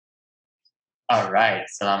All right.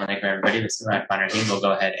 Assalamu alaikum, everybody. Bismillahirrahmanirrahim. We'll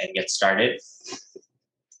go ahead and get started.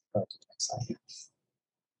 Go to the next slide.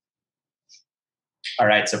 All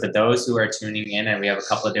right. So for those who are tuning in, and we have a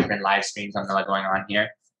couple of different live streams going on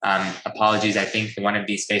here. Apologies. I think one of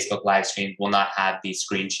these Facebook live streams will not have the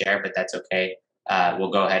screen share, but that's okay.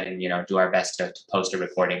 We'll go ahead and do our best to post a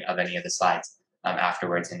recording of any of the slides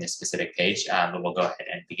afterwards in this specific page. But we'll go ahead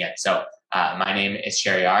and begin. So my name is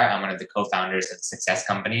Shahryar. I'm one of the co-founders of the Success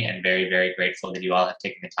Company, and very, very grateful that you all have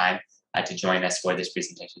taken the time to join us for this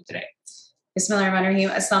presentation today. Bismillahirrahmanirrahim.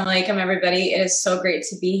 Assalamu alaikum, everybody. It is so great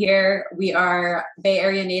to be here. We are Bay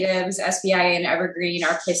Area natives. SBIA and Evergreen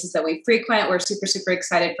are places that we frequent. We're super, super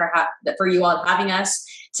excited for you all having us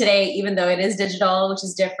today, even though it is digital, which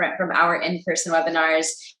is different from our in-person webinars.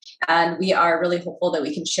 And we are really hopeful that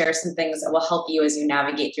we can share some things that will help you as you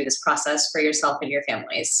navigate through this process for yourself and your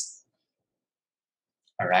families.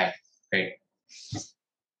 All right, great.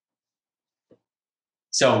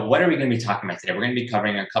 So what are we going to be talking about today? We're going to be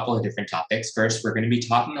covering a couple of different topics. First, we're going to be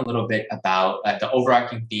talking a little bit about the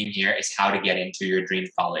overarching theme here is how to get into your dream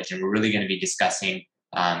college. And we're really going to be discussing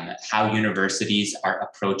how universities are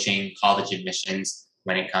approaching college admissions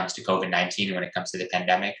when it comes to COVID-19 and when it comes to the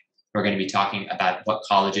pandemic. We're going to be talking about what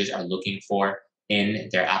colleges are looking for in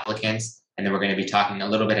their applicants. And then we're going to be talking a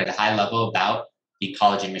little bit at a high level about the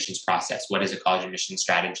college admissions process. What is a college admissions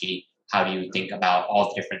strategy? How do you think about all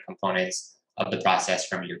the different components of the process,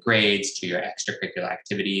 from your grades to your extracurricular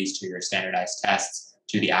activities to your standardized tests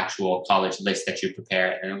to the actual college list that you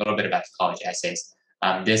prepare, and a little bit about the college essays.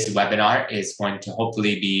 This webinar is going to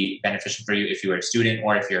hopefully be beneficial for you if you are a student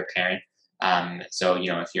or if you're a parent. So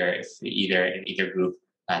if you're either in either group,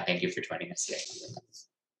 thank you for joining us today.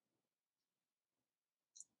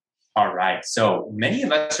 All right, so many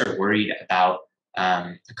of us are worried about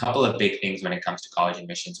a couple of big things when it comes to college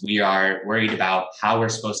admissions. We are worried about how we're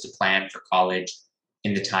supposed to plan for college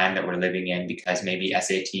in the time that we're living in, because maybe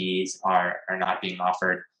SATs are not being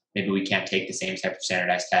offered. Maybe we can't take the same type of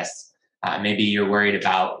standardized tests. Maybe you're worried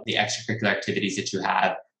about the extracurricular activities that you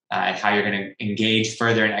have and how you're going to engage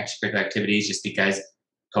further in extracurricular activities just because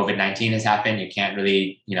COVID-19 has happened. You can't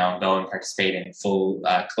really, go and participate in full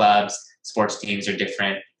clubs. Sports teams are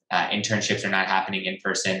different. Internships are not happening in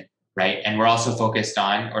person. Right. And we're also focused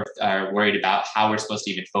on or worried about how we're supposed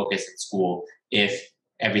to even focus in school if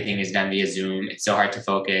everything is done via Zoom. It's so hard to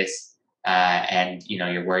focus. And,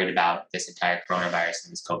 you're worried about this entire coronavirus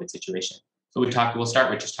and this COVID situation. So we'll start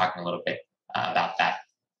with just talking a little bit about that.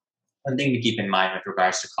 One thing to keep in mind with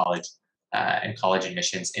regards to college and college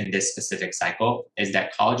admissions in this specific cycle is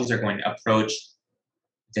that colleges are going to approach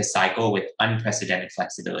this cycle with unprecedented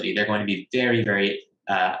flexibility. They're going to be very, very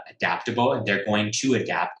adaptable, and they're going to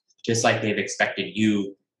adapt just like they've expected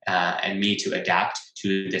you and me to adapt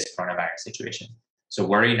to this coronavirus situation. So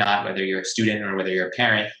worry not, whether you're a student or whether you're a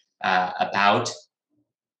parent, about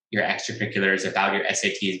your extracurriculars, about your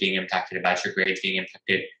SATs being impacted, about your grades being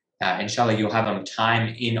impacted. Inshallah, you'll have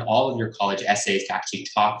time in all of your college essays to actually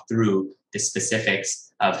talk through the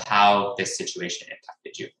specifics of how this situation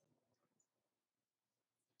impacted you.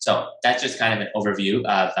 So that's just kind of an overview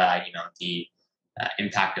of the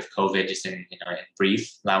impact of COVID, just in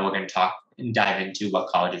brief. Now we're going to talk and dive into what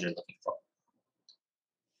colleges are looking for.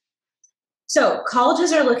 So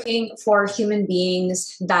colleges are looking for human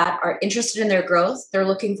beings that are interested in their growth. They're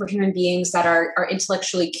looking for human beings that are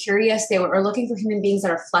intellectually curious. They are looking for human beings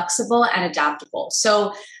that are flexible and adaptable.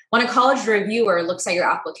 So when a college reviewer looks at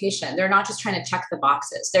your application, they're not just trying to check the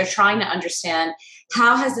boxes. They're trying to understand,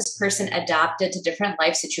 how has this person adapted to different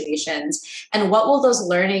life situations, and what will those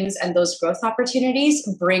learnings and those growth opportunities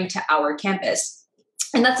bring to our campus?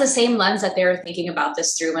 And that's the same lens that they're thinking about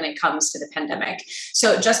this through when it comes to the pandemic.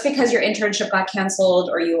 So just because your internship got canceled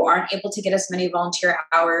or you aren't able to get as many volunteer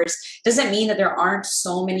hours doesn't mean that there aren't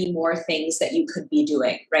so many more things that you could be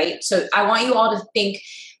doing, right? So I want you all to think,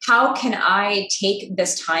 how can I take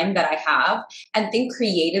this time that I have and think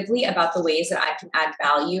creatively about the ways that I can add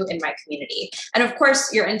value in my community? And of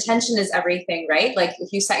course, your intention is everything, right? Like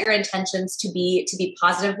if you set your intentions to be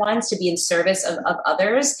positive ones, to be in service of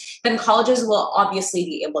others, then colleges will obviously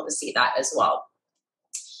be able to see that as well.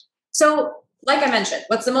 So like I mentioned,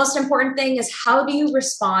 what's the most important thing is, how do you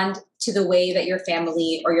respond to the way that your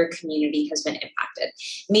family or your community has been impacted?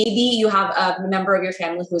 Maybe you have a member of your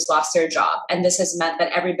family who's lost their job, and this has meant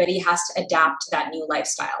that everybody has to adapt to that new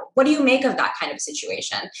lifestyle. What do you make of that kind of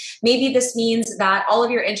situation? Maybe this means that all of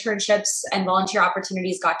your internships and volunteer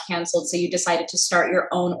opportunities got canceled, so you decided to start your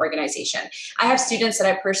own organization. I have students that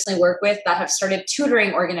I personally work with that have started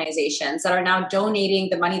tutoring organizations that are now donating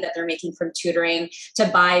the money that they're making from tutoring to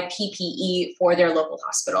buy PPE for their local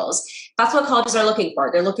hospitals. That's what colleges are looking for.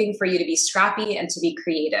 They're looking for you to be scrappy and to be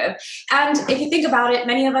creative. And if you think about it,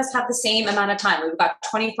 many of us have the same amount of time. We've got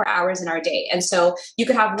 24 hours in our day. And so you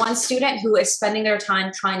could have one student who is spending their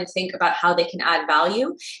time trying to think about how they can add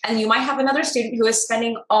value. And you might have another student who is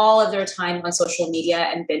spending all of their time on social media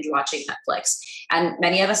and binge watching Netflix. And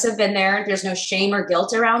many of us have been there. There's no shame or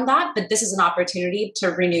guilt around that, but this is an opportunity to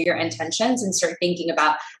renew your intentions and start thinking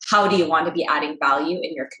about how do you want to be adding value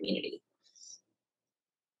in your community.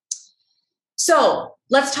 So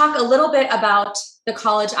let's talk a little bit about the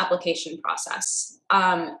college application process.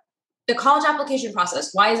 The college application process,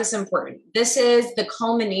 why is this important? This is the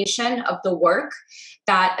culmination of the work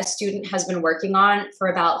that a student has been working on for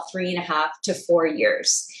about 3.5 to 4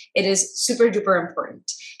 years. It is super duper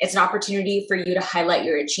important. It's an opportunity for you to highlight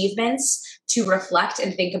your achievements, to reflect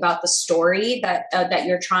and think about the story that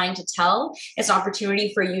you're trying to tell. It's an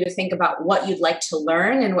opportunity for you to think about what you'd like to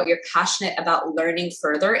learn and what you're passionate about learning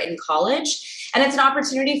further in college. And it's an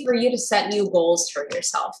opportunity for you to set new goals for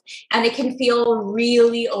yourself. And it can feel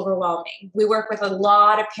really overwhelming. We work with a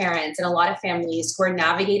lot of parents and a lot of families who are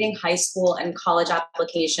navigating high school and college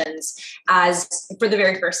applications as for the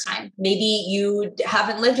very first time. Maybe you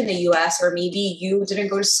haven't lived in the US, or maybe you didn't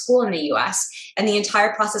go to school in the US, and the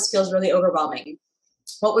entire process feels really overwhelming.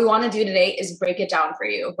 What we want to do today is break it down for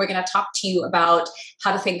you. We're going to talk to you about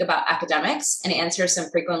how to think about academics and answer some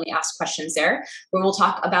frequently asked questions there. We will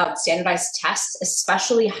talk about standardized tests,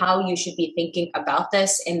 especially how you should be thinking about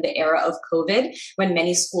this in the era of COVID, when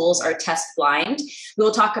many schools are test blind. We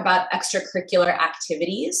will talk about extracurricular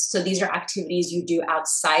activities. So these are activities you do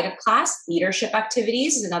outside of class. Leadership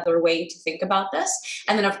activities is another way to think about this.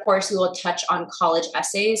 And then, of course, we will touch on college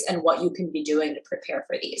essays and what you can be doing to prepare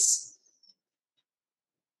for these.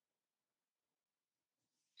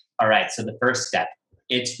 All right, so the first step,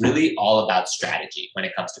 it's really all about strategy when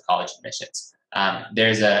it comes to college admissions.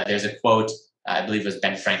 There's a quote, I believe it was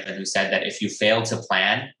Ben Franklin, who said that if you fail to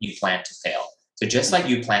plan, you plan to fail. So just like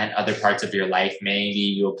you plan other parts of your life, maybe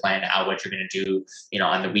you'll plan out what you're going to do,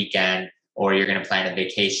 on the weekend, or you're going to plan a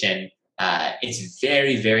vacation. It's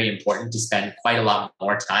very, very important to spend quite a lot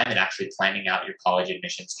more time in actually planning out your college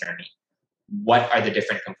admissions journey. What are the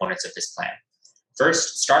different components of this plan?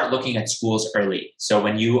 First, start looking at schools early. So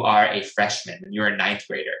when you are a freshman, when you're a ninth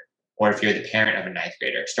grader, or if you're the parent of a ninth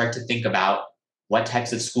grader, start to think about what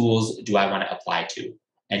types of schools do I want to apply to?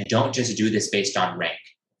 And don't just do this based on rank.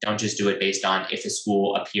 Don't just do it based on if a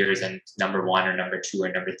school appears in number 1 or number 2 or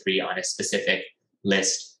number 3 on a specific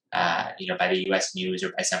list, by the US News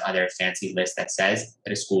or by some other fancy list that says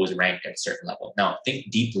that a school is ranked at a certain level. No,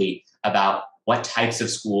 think deeply about what types of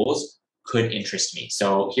schools could interest me.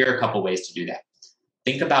 So here are a couple ways to do that.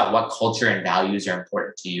 Think about what culture and values are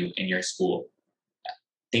important to you in your school.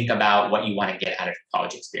 Think about what you want to get out of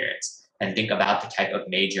college experience, and think about the type of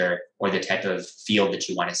major or the type of field that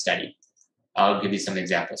you want to study. I'll give you some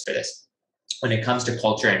examples for this. When it comes to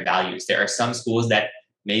culture and values, there are some schools that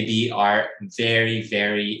maybe are very,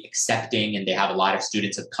 very accepting and they have a lot of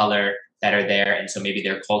students of color that are there. And so maybe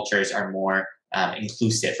their cultures are more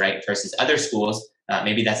inclusive, right? Versus other schools,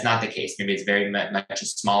 maybe that's not the case. Maybe it's very much a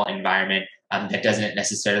small environment that doesn't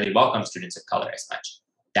necessarily welcome students of color as much.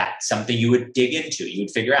 That's something you would dig into, you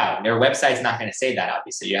would figure out. And their website's not going to say that,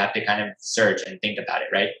 obviously. You have to kind of search and think about it,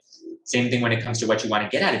 right? Same thing when it comes to what you want to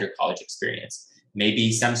get out of your college experience.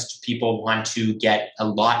 Maybe some people want to get a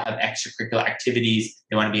lot of extracurricular activities.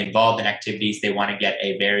 They want to be involved in activities. They want to get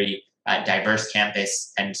a very diverse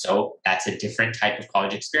campus. And so that's a different type of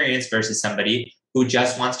college experience versus somebody who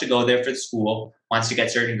just wants to go there for the school, wants to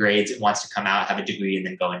get certain grades, wants to come out, have a degree, and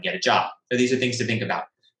then go and get a job. So these are things to think about.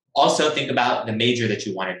 Also think about the major that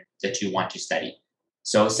you want to study.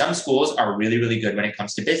 So some schools are really, really good when it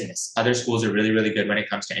comes to business. Other schools are really, really good when it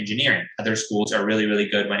comes to engineering. Other schools are really, really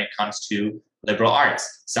good when it comes to liberal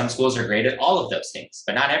arts. Some schools are great at all of those things,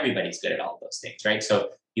 but not everybody's good at all of those things, right? So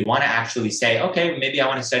you want to actually say, okay, maybe I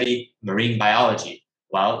want to study marine biology.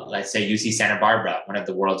 Well, let's say UC Santa Barbara, one of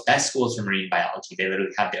the world's best schools for marine biology. They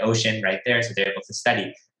literally have the ocean right there, so they're able to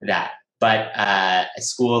study that. But a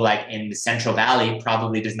school like in the Central Valley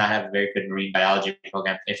probably does not have a very good marine biology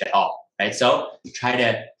program, if at all, right? So try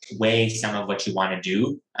to weigh some of what you want to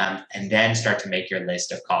do and then start to make your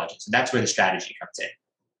list of colleges. So that's where the strategy comes in.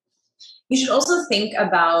 You should also think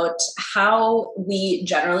about how we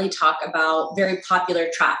generally talk about very popular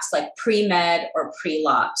tracks like pre-med or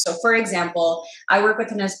pre-law. So for example, I work with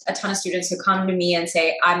a ton of students who come to me and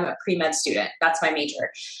say, I'm a pre-med student. That's my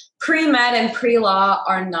major. Pre-med and pre-law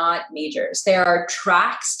are not majors. They are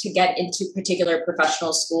tracks to get into particular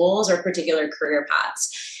professional schools or particular career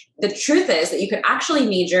paths. the truth is that you could actually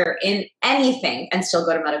major in anything and still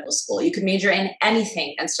go to medical school. You could major in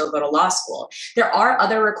anything and still go to law school. There are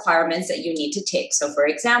other requirements that you need to take. So for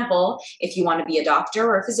example, if you want to be a doctor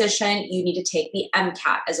or a physician, you need to take the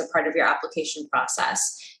MCAT as a part of your application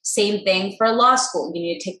process. Same thing for law school. You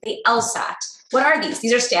need to take the LSAT. What are these?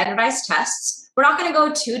 These are standardized tests. We're not going to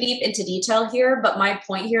go too deep into detail here, but my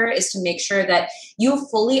point here is to make sure that you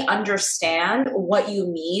fully understand what you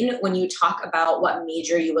mean when you talk about what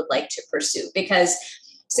major you would like to pursue. Because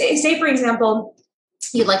say for example,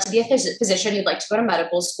 you'd like to be a physician, you'd like to go to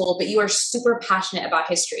medical school, but you are super passionate about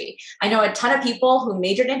history. I know a ton of people who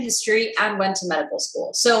majored in history and went to medical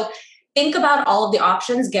school. So think about all of the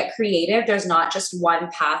options, get creative. There's not just one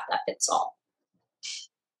path that fits all.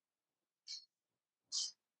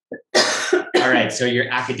 All right, so your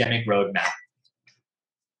academic roadmap.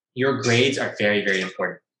 Your grades are very, very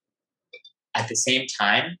important. At the same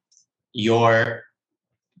time, your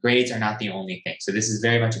grades are not the only thing. So this is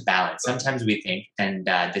very much a balance. Sometimes we think, and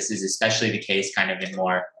this is especially the case kind of in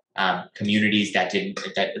more communities that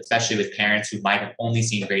especially with parents who might have only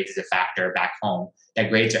seen grades as a factor back home, that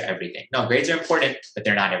grades are everything. No, grades are important, but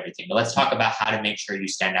they're not everything. But let's talk about how to make sure you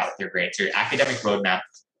stand out with your grades. Your academic roadmap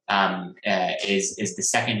is the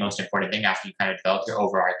second most important thing after you kind of develop your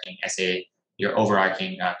overarching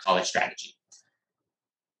college strategy.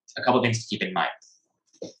 A couple things to keep in mind.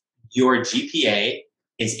 Your GPA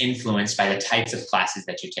is influenced by the types of classes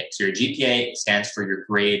that you take. So your GPA stands for your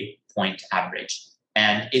grade point average.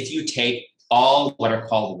 And if you take all what are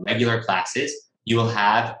called regular classes, you will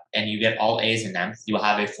have, and you get all A's in them, you will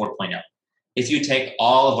have a 4.0. If you take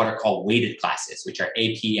all of what are called weighted classes, which are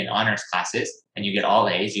AP and honors classes, and you get all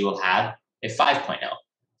A's, you will have a 5.0.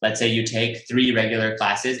 Let's say you take 3 regular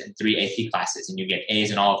classes and 3 AP classes, and you get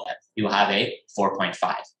A's in all of them. You will have a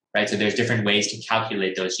 4.5, right? So there's different ways to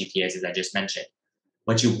calculate those GPAs, as I just mentioned.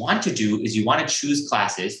 What you want to do is you want to choose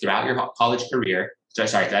classes throughout your college career,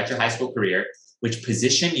 throughout your high school career, which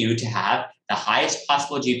position you to have the highest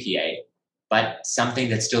possible GPA, but something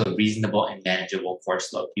that's still a reasonable and manageable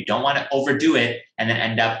course load. You don't want to overdo it and then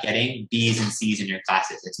end up getting B's and C's in your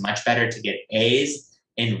classes. It's much better to get A's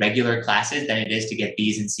in regular classes than it is to get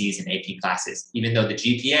B's and C's in AP classes, even though the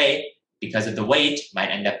GPA, because of the weight, might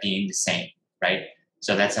end up being the same, right?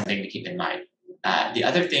 So that's something to keep in mind. The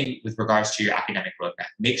other thing with regards to your academic roadmap,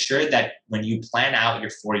 make sure that when you plan out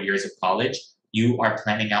your 4 years of college, you are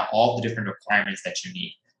planning out all the different requirements that you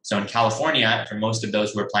need. So in California, for most of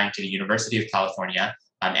those who are applying to the University of California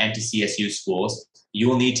and to CSU schools, you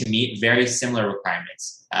will need to meet very similar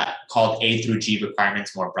requirements called A through G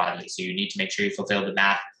requirements more broadly. So you need to make sure you fulfill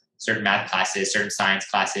the certain math classes, certain science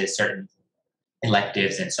classes, certain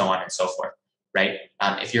electives, and so on and so forth, right?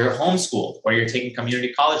 If you're homeschooled or you're taking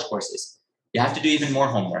community college courses, you have to do even more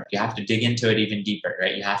homework. You have to dig into it even deeper,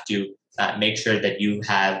 right? You have to make sure that you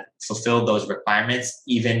have fulfilled those requirements,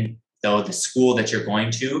 even though the school that you're going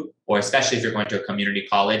to, or especially if you're going to a community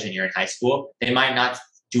college and you're in high school, they might not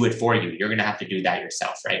do it for you. You're going to have to do that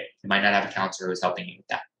yourself, right? You might not have a counselor who's helping you with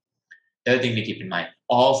that. The other thing to keep in mind,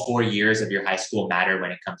 all 4 years of your high school matter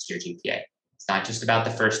when it comes to your GPA. It's not just about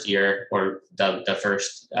the first year or the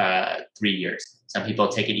first 3 years. Some people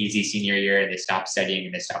take it easy senior year and they stop studying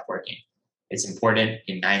and they stop working. It's important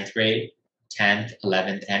in 9th grade, 10th,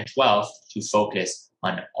 11th, and 12th to focus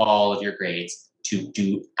on all of your grades to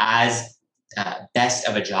do as best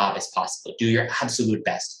of a job as possible. Do your absolute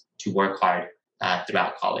best to work hard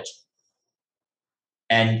throughout college.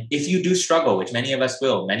 And if you do struggle, which many of us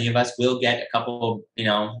will get a couple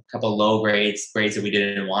low grades that we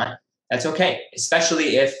didn't want. That's okay,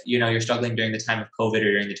 especially if you're struggling during the time of COVID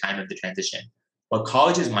or during the time of the transition. What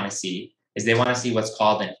colleges want to see is they want to see what's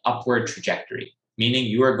called an upward trajectory, meaning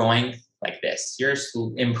you are going like this. You're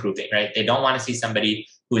improving, right? They don't want to see somebody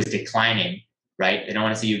who is declining, right? They don't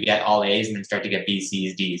want to see you get all A's and then start to get B's,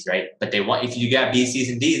 C's, D's, right? But if you get B's, C's,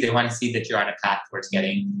 and D's, they want to see that you're on a path towards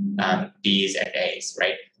getting B's and A's,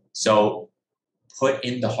 right? So put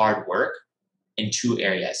in the hard work in 2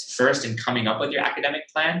 areas. First, in coming up with your academic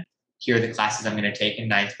plan. Here are the classes I'm going to take in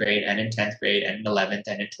 9th grade and in 10th grade and in 11th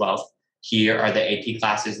and in 12th. Here are the AP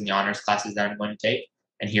classes and the honors classes that I'm going to take.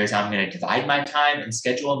 And here's how I'm going to divide my time and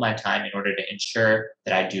schedule my time in order to ensure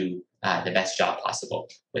that I do the best job possible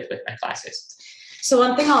with my classes. So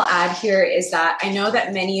one thing I'll add here is that I know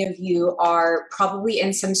that many of you are probably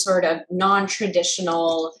in some sort of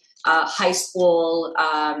non-traditional high school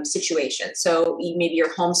situation. So maybe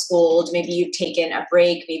you're homeschooled, maybe you've taken a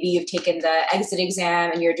break, maybe you've taken the exit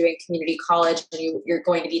exam and you're doing community college and you're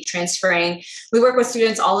going to be transferring. We work with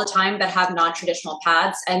students all the time that have non-traditional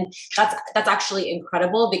paths, and that's actually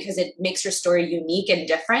incredible because it makes your story unique and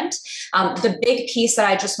different. The big piece that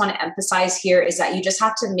I just want to emphasize here is that you just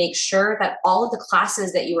have to make sure that all of the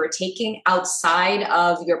classes that you are taking outside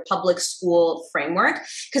of your public school framework,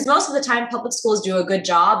 because most of the time public schools do a good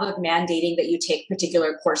job of mandating that you take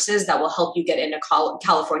particular courses that will help you get into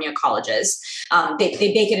California colleges. They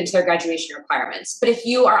bake it into their graduation requirements. But if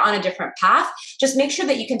you are on a different path, just make sure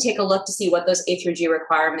that you can take a look to see what those A through G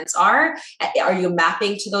requirements are. Are you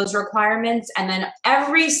mapping to those requirements? And then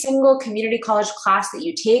every single community college class that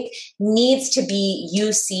you take needs to be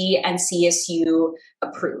UC and CSU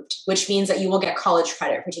approved, which means that you will get college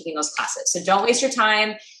credit for taking those classes. So don't waste your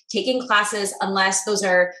time taking classes unless those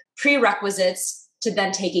are prerequisites to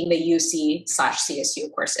then taking the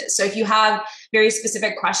UC/CSU courses. So if you have very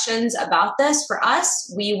specific questions about this for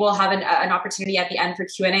us, we will have an opportunity at the end for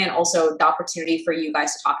Q&A and also the opportunity for you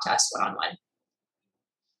guys to talk to us one-on-one.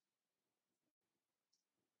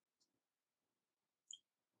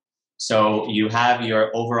 So you have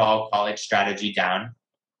your overall college strategy down,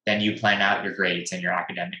 then you plan out your grades and your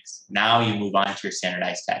academics. Now you move on to your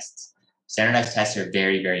standardized tests. Standardized tests are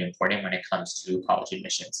very, very important when it comes to college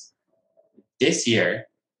admissions. This year,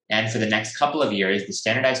 and for the next couple of years, the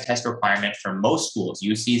standardized test requirement for most schools,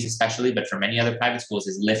 UCs especially, but for many other private schools,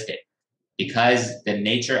 is lifted. Because the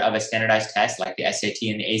nature of a standardized test, like the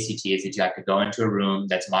SAT and the ACT, is that you have to go into a room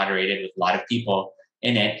that's moderated with a lot of people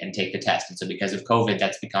in it and take the test. And so because of COVID,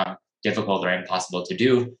 that's become difficult or impossible to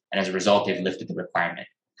do. And as a result, they've lifted the requirement.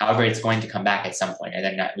 However, it's going to come back at some point. And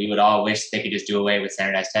then we would all wish they could just do away with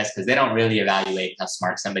standardized tests because they don't really evaluate how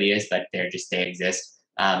smart somebody is, but they exist.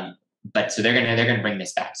 But so they're gonna bring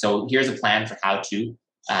this back. So here's a plan for how to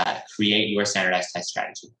create your standardized test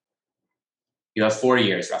strategy. You have 4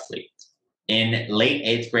 years roughly. In late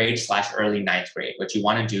 8th grade / early 9th grade, what you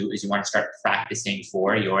want to do is you want to start practicing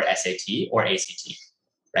for your SAT or ACT,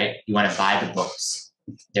 right? You want to buy the books.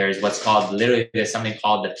 There's there's something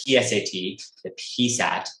called the PSAT, the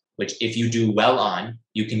PSAT, which if you do well on,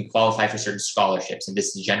 you can qualify for certain scholarships. And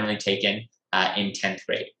this is generally taken in 10th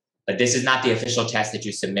grade. But this is not the official test that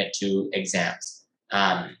you submit to exams,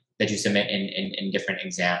 that you submit in different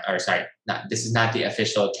exams, this is not the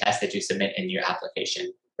official test that you submit in your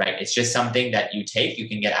application, right? It's just something that you take. You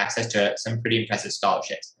can get access to some pretty impressive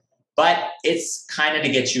scholarships, but it's kind of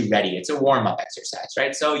to get you ready. It's a warm-up exercise,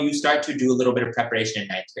 right? So you start to do a little bit of preparation in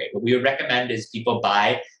 9th grade. What we would recommend is people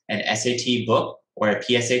buy an SAT book or a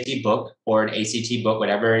PSAT book or an ACT book,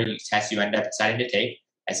 whatever test you end up deciding to take,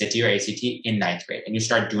 SAT or ACT, in 9th grade, and you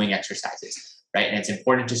start doing exercises, right? And it's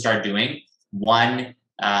important to start doing 1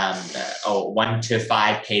 to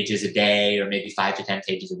 5 pages a day, or maybe 5 to 10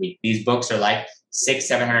 pages a week. These books are like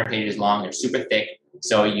 600-700 pages long. They're super thick,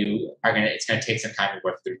 so it's gonna take some time to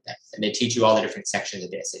work through them. And they teach you all the different sections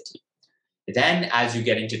of the SAT. Then, as you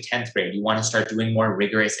get into 10th grade, you want to start doing more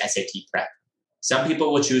rigorous SAT prep. Some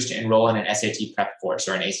people will choose to enroll in an SAT prep course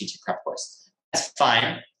or an ACT prep course. That's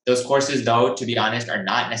fine. Those courses, though, to be honest, are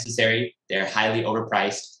not necessary. They're highly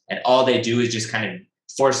overpriced, and all they do is just kind of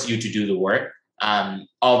force you to do the work,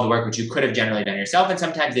 all the work which you could have generally done yourself, and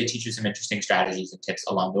sometimes they teach you some interesting strategies and tips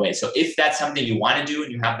along the way. So if that's something you want to do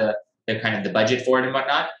and you have the kind of the budget for it and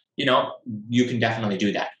whatnot, you can definitely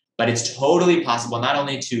do that. But it's totally possible not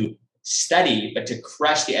only to study, but to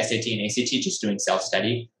crush the SAT and ACT just doing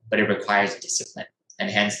self-study, but it requires discipline, and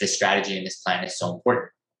hence this strategy and this plan is so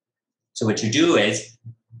important. So what you do is,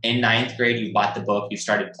 in 9th grade, you bought the book, you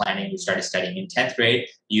started planning, you started studying. In 10th grade,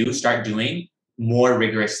 you start doing more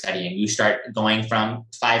rigorous studying. You start going from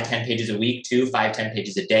 5-10 pages a week to 5-10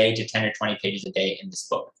 pages a day to 10 or 20 pages a day in this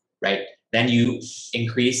book, right? Then you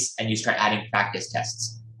increase and you start adding practice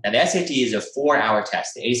tests. Now, the SAT is a 4-hour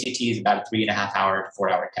test. The ACT is about a 3.5-hour to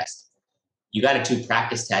 4-hour test. You got to do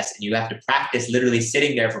practice tests, and you have to practice literally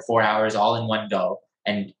sitting there for 4 hours all in one go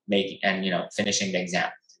and finishing the exam.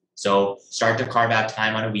 So start to carve out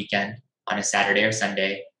time on a weekend, on a Saturday or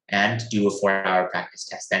Sunday, and do a 4-hour practice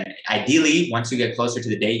test. And ideally, once you get closer to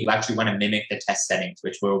the date, you actually want to mimic the test settings,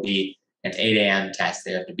 which will be an 8 a.m. test.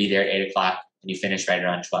 They have to be there at 8 o'clock, and you finish right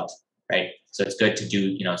around 12, right? So it's good to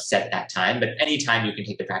do, set that time, but any time you can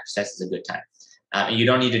take the practice test is a good time. And you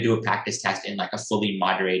don't need to do a practice test in like a fully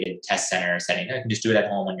moderated test center setting. You can just do it at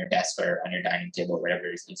home on your desk or on your dining table,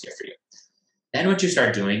 whatever is easier for you. Then what you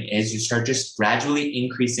start doing is you start just gradually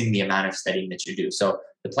increasing the amount of studying that you do. So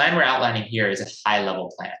the plan we're outlining here is a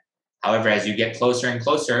high-level plan. However, as you get closer and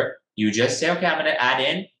closer, you just say, okay, I'm going to add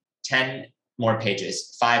in 10 more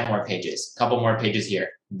pages, 5 more pages, a couple more pages here,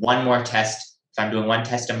 1 more test. If I'm doing 1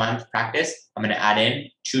 test a month practice, I'm going to add in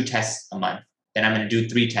 2 tests a month. Then I'm going to do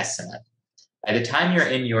 3 tests a month. By the time you're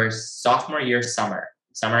in your sophomore year summer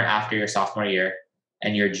after your sophomore year,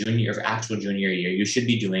 and your actual junior year, you should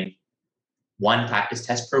be doing 1 practice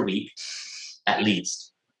test per week, at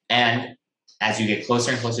least. And as you get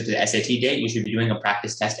closer and closer to the SAT date, you should be doing a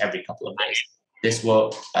practice test every couple of days. This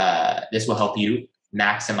will help you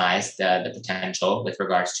maximize the potential with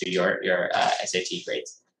regards to your SAT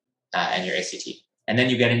grades and your ACT. And then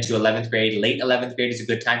you get into 11th grade. Late 11th grade is a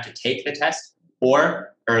good time to take the test,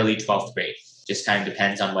 or early 12th grade. Just kind of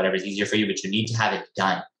depends on whatever's easier for you, but you need to have it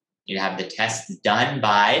done. You have the test done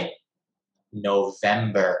by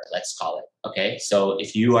November, let's call it. Okay, so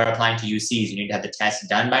if you are applying to UCs, you need to have the test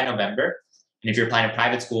done by November. And if you're applying to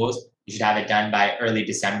private schools, you should have it done by early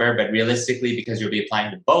December. But realistically, because you'll be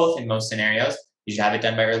applying to both in most scenarios, you should have it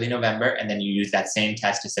done by early November, and then you use that same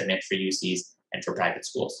test to submit for UCs and for private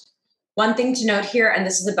schools. One thing to note here, and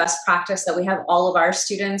this is the best practice that we have all of our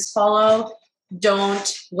students follow,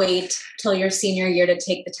 don't wait till your senior year to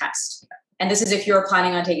take the test. And this is if you're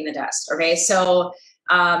planning on taking the test, okay? So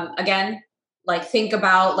again, like think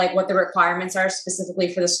about like what the requirements are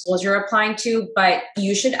specifically for the schools you're applying to, but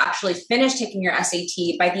you should actually finish taking your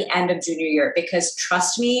SAT by the end of junior year, because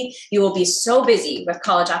trust me, you will be so busy with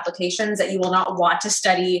college applications that you will not want to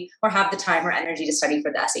study or have the time or energy to study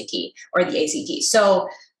for the SAT or the ACT. So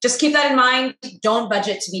just keep that in mind. Don't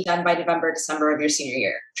budget to be done by November, December of your senior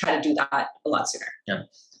year. Try to do that a lot sooner. Yeah.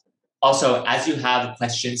 Also, as you have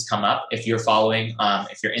questions come up, if you're following,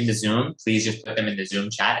 if you're in the Zoom, please just put them in the Zoom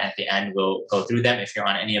chat. And at the end, we'll go through them. If you're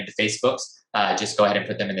on any of the Facebooks, just go ahead and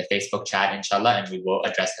put them in the Facebook chat, inshallah, and we will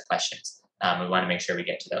address the questions. We want to make sure we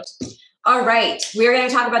get to those. All right. We're going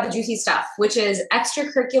to talk about the juicy stuff, which is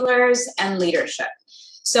extracurriculars and leadership.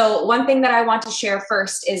 So one thing that I want to share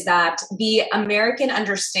first is that the American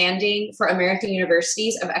understanding for American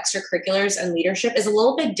universities of extracurriculars and leadership is a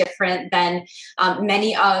little bit different than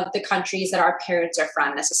many of the countries that our parents are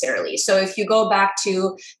from necessarily. So if you go back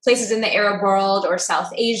to places in the Arab world or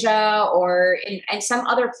South Asia or in some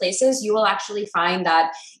other places, you will actually find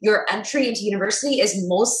that your entry into university is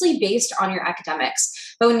mostly based on your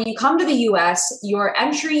academics. But when you come to the US, your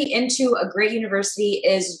entry into a great university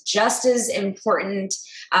is just as important.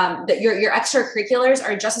 That your extracurriculars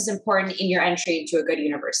are just as important in your entry into a good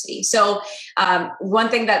university. So one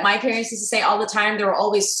thing that my parents used to say all the time, they were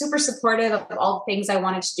always super supportive of all the things I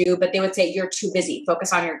wanted to do, but they would say, you're too busy,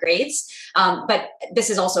 focus on your grades. But this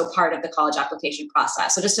is also part of the college application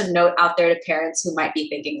process. So just a note out there to parents who might be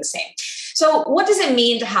thinking the same. So what does it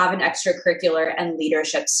mean to have an extracurricular and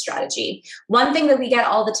leadership strategy? One thing that we get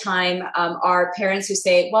all the time are parents who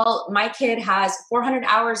say, well, my kid has 400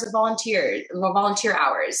 hours of volunteer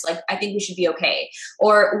hours. Like, I think we should be okay.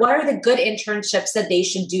 Or what are the good internships that they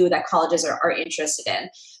should do that colleges are interested in?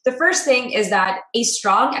 The first thing is that a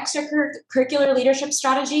strong extracurricular leadership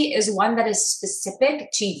strategy is one that is specific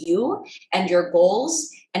to you and your goals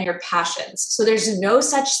and your passions. So there's no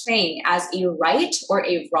such thing as a right or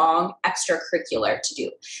a wrong extracurricular to do.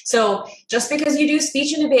 So just because you do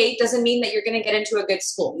speech and debate doesn't mean that you're going to get into a good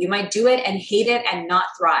school. You might do it and hate it and not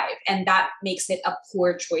thrive. And that makes it a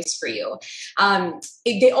poor choice for you.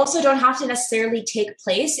 They also don't have to necessarily take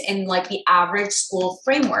place in like the average school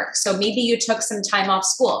framework. So maybe you took some time off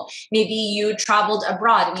school. Maybe you traveled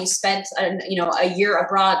abroad and you spent a year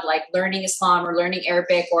abroad, like learning Islam or learning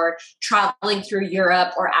Arabic or traveling through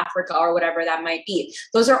Europe or Africa or whatever that might be.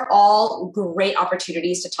 Those are all great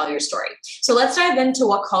opportunities to tell your story. So let's dive into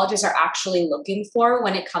what colleges are actually looking for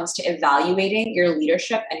when it comes to evaluating your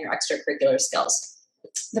leadership and your extracurricular skills.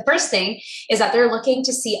 The first thing is that they're looking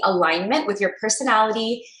to see alignment with your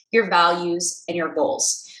personality, your values, and your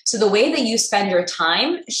goals. So the way that you spend your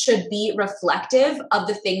time should be reflective of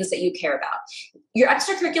the things that you care about. Your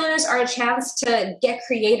extracurriculars are a chance to get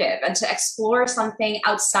creative and to explore something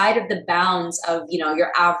outside of the bounds of,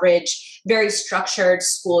 your average, very structured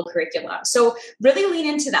school curriculum. So really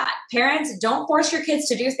lean into that. Parents, don't force your kids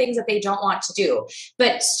to do things that they don't want to do.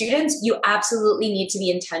 But students, you absolutely need to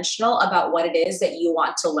be intentional about what it is that you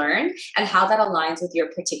want to learn and how that aligns with your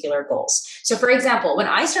particular goals. So for example, when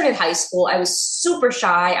I started high school, I was super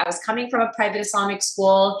shy. I was coming from a private Islamic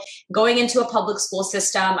school, going into a public school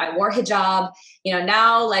system. I wore hijab.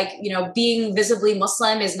 Now, being visibly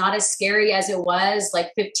Muslim is not as scary as it was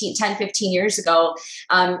like 10, 15 years ago.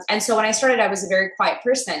 And so when I started, I was a very quiet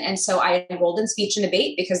person. And so I enrolled in speech and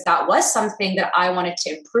debate because that was something that I wanted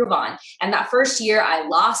to improve on. And that first year I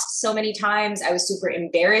lost so many times. I was super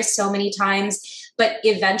embarrassed so many times. But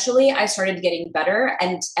eventually I started getting better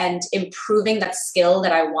and improving that skill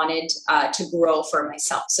that I wanted to grow for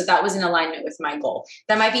myself. So that was in alignment with my goal.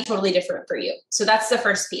 That might be totally different for you. So that's the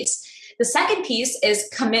first piece. The second piece is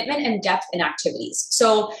commitment and depth in activities.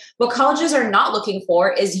 So what colleges are not looking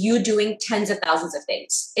for is you doing tens of thousands of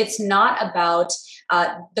things. It's not about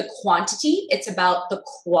the quantity, it's about the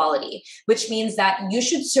quality, which means that you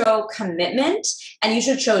should show commitment and you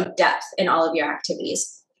should show depth in all of your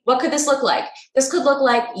activities. What could this look like? This could look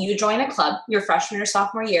like you join a club your freshman or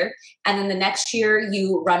sophomore year, and then the next year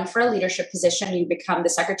you run for a leadership position, you become the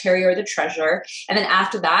secretary or the treasurer, and then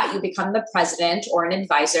after that you become the president or an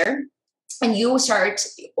advisor. And you start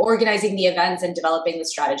organizing the events and developing the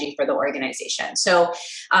strategy for the organization. So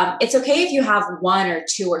it's okay if you have one or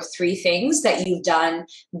two or three things that you've done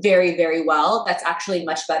very, very well. That's actually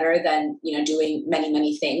much better than, doing many,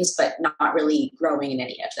 many things, but not really growing in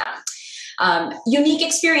any of them. Unique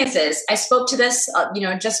experiences. I spoke to this,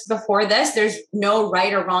 just before this. There's no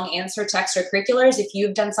right or wrong answer to extracurriculars. If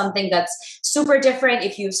you've done something that's super different,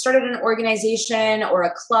 if you've started an organization or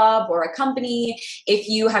a club or a company, if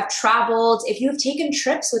you have traveled, if you've taken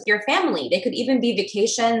trips with your family, they could even be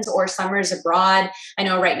vacations or summers abroad. I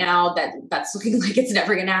know right now that's looking like it's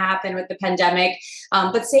never going to happen with the pandemic.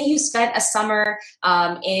 But say you spent a summer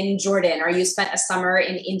in Jordan, or you spent a summer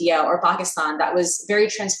in India or Pakistan that was very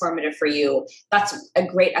transformative for you. That's a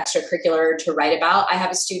great extracurricular to write about. I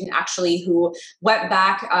have a student actually who went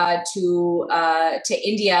back to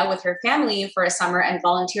India with her family for a summer and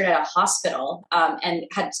volunteered at a hospital and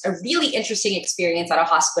had a really interesting experience at a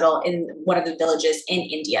hospital in one of the villages in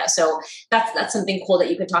India. So that's something cool that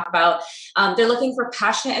you could talk about. They're looking for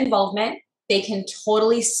passionate involvement. They can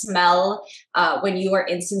totally smell when you are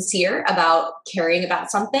insincere about caring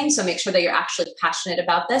about something. So make sure that you're actually passionate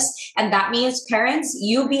about this. And that means, parents,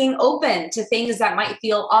 you being open to things that might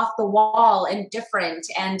feel off the wall and different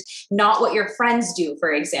and not what your friends do,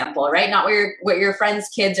 for example, right? Not what your friends'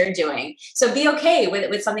 kids are doing. So be okay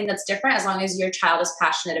with something that's different as long as your child is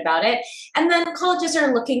passionate about it. And then colleges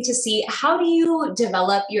are looking to see, how do you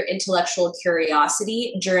develop your intellectual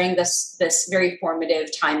curiosity during this very formative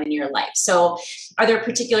time in your life? So are there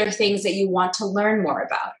particular things that you want to learn more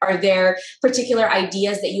about? Are there particular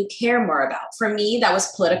ideas that you care more about? For me, that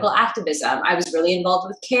was political activism. I was really involved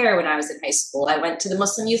with CARE when I was in high school. I went to the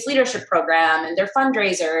Muslim Youth Leadership Program and their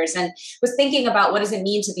fundraisers and was thinking about what does it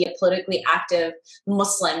mean to be a politically active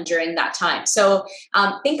Muslim during that time. So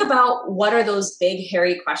think about what are those big,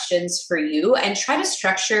 hairy questions for you and try to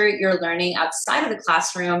structure your learning outside of the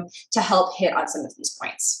classroom to help hit on some of these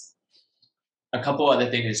points. A couple other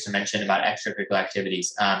things to mention about extracurricular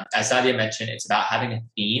activities. As Sadia mentioned, it's about having a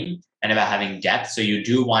theme and about having depth. So you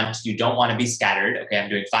don't want to be scattered. Okay, I'm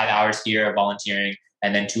doing 5 hours here of volunteering,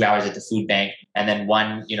 and then 2 hours at the food bank, and then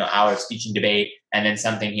 1 hour of speech and debate, and then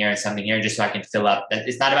something here and something here, just so I can fill up.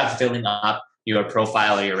 It's not about filling up your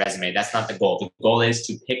profile or your resume. That's not the goal. The goal is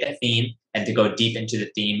to pick a theme and to go deep into the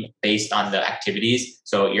theme based on the activities.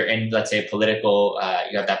 So you're in, let's say, political,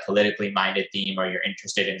 you have that politically minded theme, or you're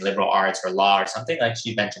interested in liberal arts or law or something like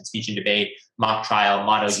she mentioned, speech and debate, mock trial,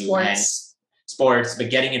 Motto UN, sports, but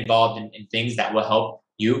getting involved in things that will help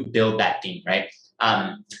you build that theme, right?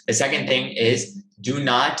 The second thing is, do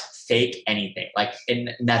not fake anything, like in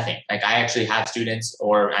nothing. Like I actually have students,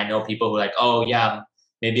 or I know people who are like, oh yeah,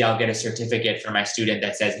 maybe I'll get a certificate for my student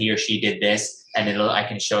that says he or she did this, and I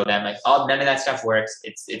can show them like, oh, none of that stuff works.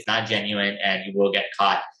 It's not genuine, and you will get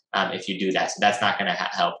caught if you do that. So that's not going to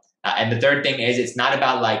help. And the third thing is, it's not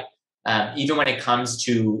about like, even when it comes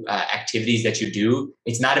to activities that you do,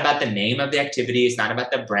 it's not about the name of the activity. It's not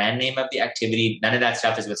about the brand name of the activity. None of that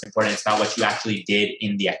stuff is what's important. It's about what you actually did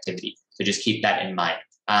in the activity. So just keep that in mind.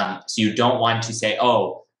 So you don't want to say,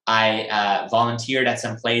 oh, I volunteered at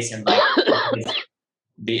some place and like,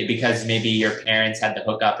 because maybe your parents had the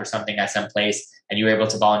hookup or something at some place and you were able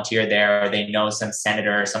to volunteer there, or they know some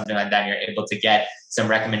senator or something like that, and you're able to get some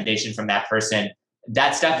recommendation from that person.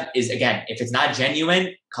 That stuff is, again, if it's not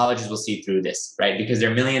genuine, colleges will see through this, right? Because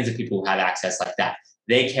there are millions of people who have access like that.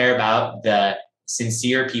 They care about the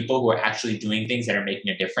sincere people who are actually doing things that are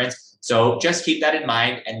making a difference. So just keep that in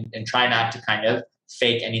mind and try not to kind of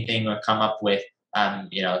fake anything or come up with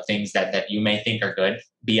things that you may think are good.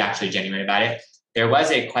 Be actually genuine about it. There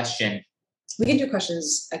was a question. We can do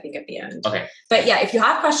questions, I think, at the end. Okay. But yeah, if you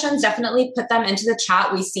have questions, definitely put them into the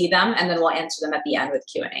chat. We see them, and then we'll answer them at the end with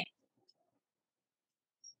Q&A.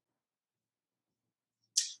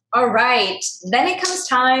 All right. Then it comes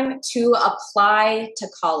time to apply to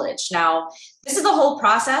college. Now, this is the whole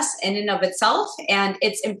process in and of itself, and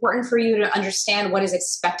it's important for you to understand what is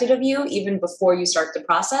expected of you even before you start the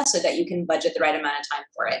process so that you can budget the right amount of time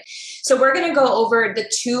for it. So we're going to go over the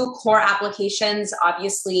two core applications.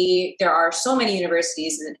 Obviously, there are so many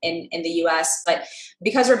universities in the US, but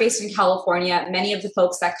because we're based in California, many of the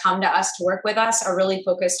folks that come to us to work with us are really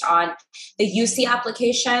focused on the UC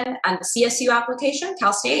application and the CSU application,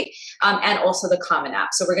 Cal State, and also the Common App.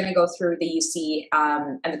 So we're going to go through the UC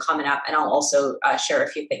and the Common App, and I'll also share a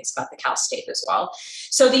few things about the Cal State as well.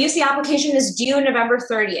 So the UC application is due November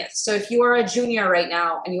 30th. So if you are a junior right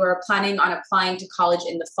now and you are planning on applying to college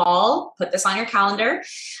in the fall, put this on your calendar.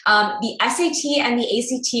 The SAT and the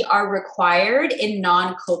ACT are required in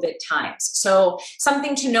non-COVID times. So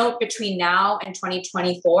something to note between now and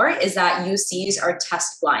 2024 is that UCs are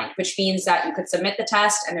test blind, which means that you could submit the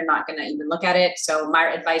test and they're not going to even look at it. So my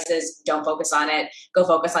advice is don't focus on it, go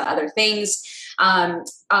focus on other things.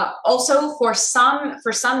 Also, for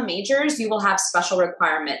some majors, you will have special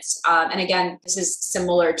requirements. And again, this is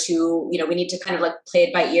similar to, we need to kind of like play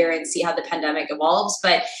it by ear and see how the pandemic evolves.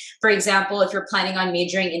 But for example, if you're planning on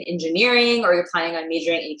majoring in engineering or you're planning on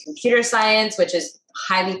majoring in computer science, which is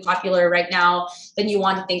highly popular right now, then you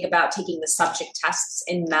want to think about taking the subject tests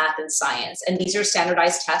in math and science. And these are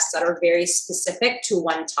standardized tests that are very specific to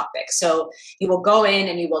one topic. So you will go in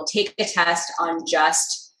and you will take a test on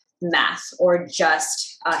just math or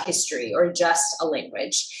just history or just a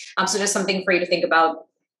language. So just something for you to think about.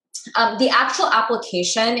 The actual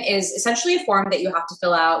application is essentially a form that you have to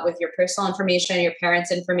fill out with your personal information, your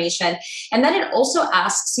parents' information. And then it also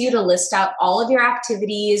asks you to list out all of your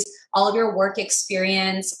activities, all of your work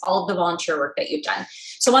experience, all of the volunteer work that you've done.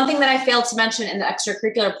 So one thing that I failed to mention in the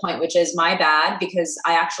extracurricular point, which is my bad because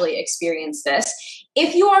I actually experienced this.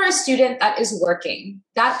 If you are a student that is working,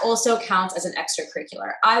 that also counts as an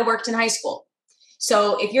extracurricular. I worked in high school.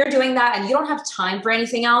 So if you're doing that and you don't have time for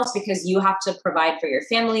anything else because you have to provide for your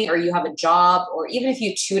family or you have a job, or even if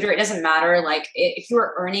you tutor, it doesn't matter. Like if you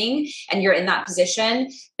are earning and you're in that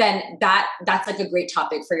position, then that's like a great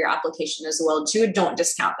topic for your application as well too. Don't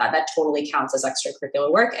discount that. That totally counts as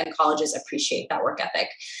extracurricular work, and colleges appreciate that work ethic.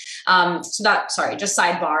 Just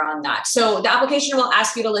sidebar on that. So the application will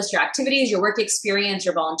ask you to list your activities, your work experience,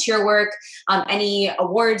 your volunteer work, any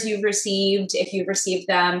awards you've received, if you've received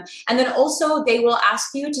them. And then also they will ask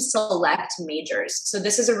you to select majors. So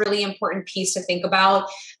this is a really important piece to think about.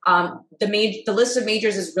 The list of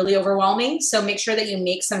majors is really overwhelming. So make sure that you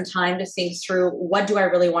make some time to think through, what do I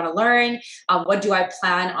really want to learn? What do I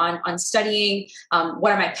plan on studying?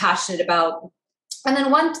 What am I passionate about? And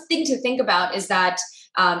then one thing to think about is that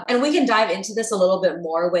and we can dive into this a little bit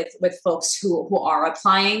more with folks who are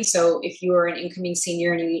applying. So if you are an incoming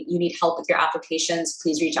senior and you need help with your applications,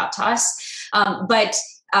 please reach out to us. But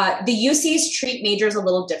the UCs treat majors a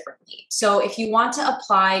little differently. So if you want to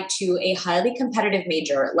apply to a highly competitive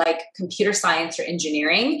major like computer science or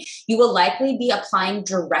engineering, you will likely be applying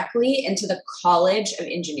directly into the College of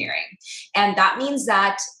Engineering. And that means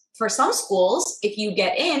that for some schools, if you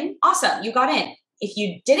get in, awesome, you got in. If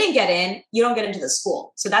you didn't get in, you don't get into the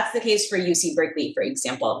school. So that's the case for UC Berkeley, for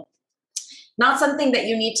example. Not something that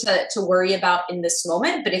you need to worry about in this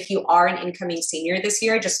moment, but if you are an incoming senior this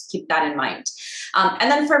year, just keep that in mind.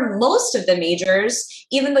 And then for most of the majors,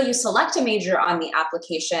 even though you select a major on the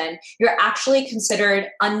application, you're actually considered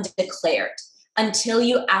undeclared until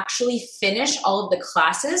you actually finish all of the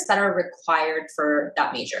classes that are required for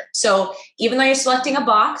that major. So even though you're selecting a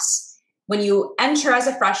box, when you enter as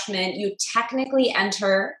a freshman, you technically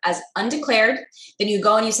enter as undeclared. Then you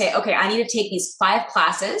go and you say, okay, I need to take these 5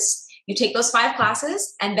 classes. You take those 5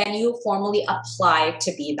 classes and then you formally apply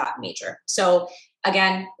to be that major. So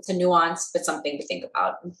again, it's a nuance, but something to think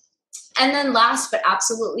about. And then last but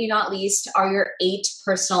absolutely not least are your 8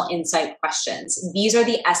 personal insight questions. These are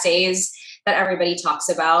the essays that everybody talks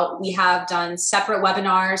about. We have done separate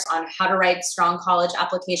webinars on how to write strong college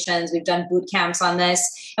applications. We've done boot camps on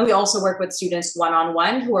this. And we also work with students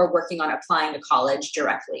one-on-one who are working on applying to college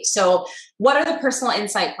directly. So what are the personal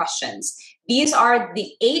insight questions? These are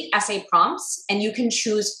the 8 essay prompts, and you can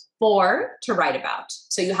choose 4 to write about.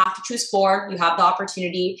 So you have to choose 4. You have the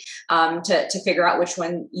opportunity to figure out which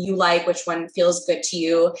one you like, which one feels good to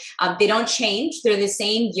you. They don't change. They're the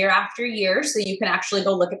same year after year. So you can actually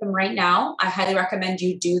go look at them right now. I highly recommend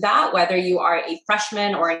you do that, whether you are a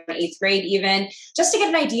freshman or in 8th grade even, just to get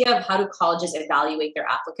an idea of how do colleges evaluate their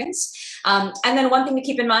applicants. And then one thing to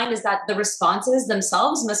keep in mind is that the responses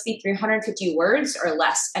themselves must be 350 words or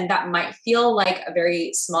less. And that might feel like a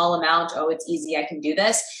very small amount. Oh, it's easy, I can do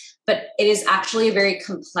this. but it is actually a very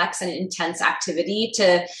complex and intense activity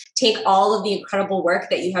to take all of the incredible work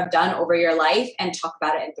that you have done over your life and talk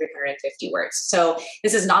about it in 350 words. So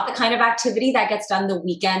this is not the kind of activity that gets done the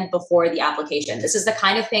weekend before the application. This is the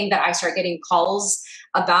kind of thing that I start getting calls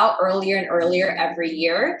about earlier and earlier every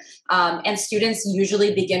year. And students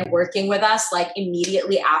usually begin working with us like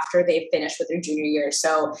immediately after they've finished with their junior year.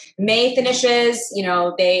 So May finishes,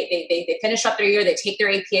 they finish up their year, they take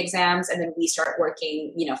their AP exams, and then we start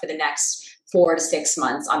working, for the next 4 to 6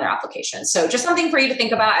 months on their application. So just something for you to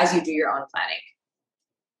think about as you do your own planning.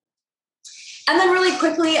 And then really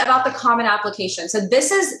quickly about the Common Application. So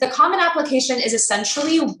the Common Application is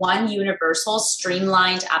essentially one universal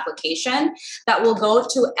streamlined application that will go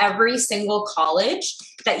to every single college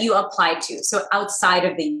that you apply to. So outside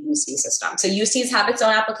of the UC system. So UCs have its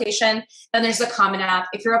own application. Then there's the Common App.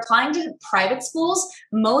 If you're applying to private schools,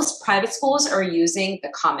 most private schools are using the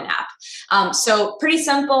Common App. So pretty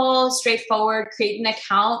simple, straightforward, create an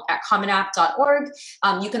account at commonapp.org.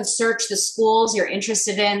 You can search the schools you're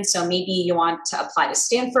interested in. So maybe you want to apply to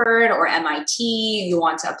Stanford or MIT, you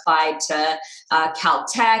want to apply to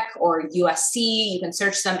Caltech or USC, you can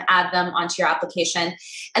search them, add them onto your application.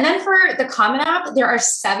 And then for the Common App, there are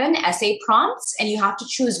 7 essay prompts and you have to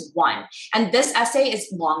choose one. And this essay is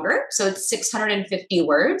longer, so it's 650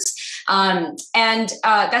 words.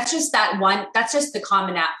 That's just the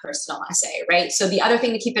Common App personal essay, right? So the other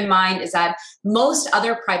thing to keep in mind is that most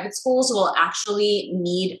other private schools will actually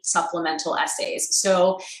need supplemental essays.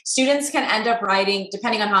 So students can end up writing,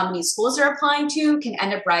 depending on how many schools they're applying to, can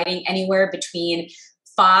end up writing anywhere between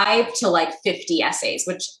 5 to like 50 essays,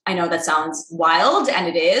 which I know that sounds wild, and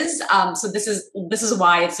it is. So this is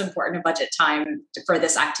why it's important to budget time for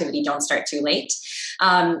this activity. Don't start too late.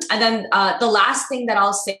 And then the last thing that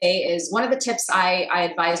I'll say is one of the tips I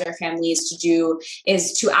advise our families to do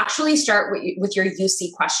is to actually start with your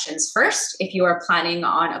UC questions first, if you are planning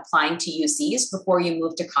on applying to UCs before you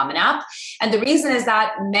move to Common App. And the reason is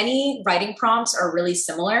that many writing prompts are really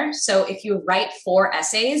similar. So if you write 4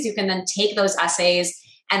 essays, you can then take those essays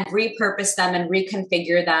and repurpose them and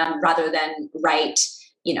reconfigure them rather than write,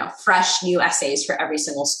 fresh new essays for every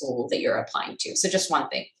single school that you're applying to. So just one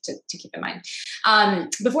thing to keep in mind.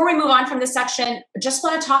 Before we move on from this section, just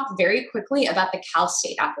want to talk very quickly about the Cal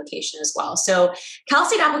State application as well. So Cal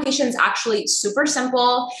State application is actually super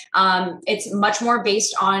simple. It's much more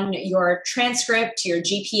based on your transcript, your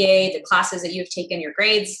GPA, the classes that you've taken, your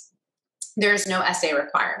grades. There's no essay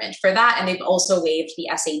requirement for that. And they've also waived the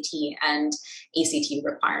SAT and ACT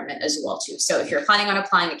requirement as well too. So if you're planning on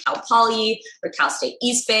applying to Cal Poly or Cal State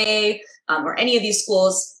East Bay or any of these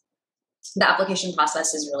schools, the application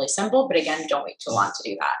process is really simple. But again, don't wait too long to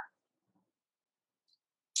do that.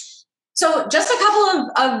 So just a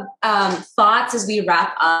couple of thoughts as we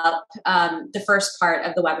wrap up the first part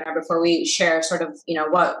of the webinar before we share sort of,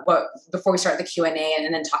 before we start the Q&A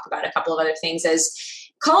and then talk about a couple of other things is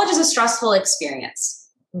college is a stressful experience,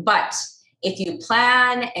 but if you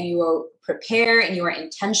plan and you prepare and you are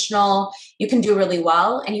intentional, you can do really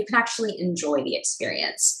well and you can actually enjoy the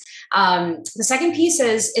experience. The second piece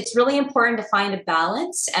is it's really important to find a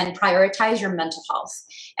balance and prioritize your mental health.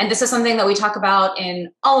 And this is something that we talk about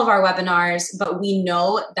in all of our webinars, but we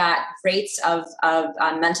know that rates of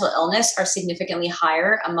mental illness are significantly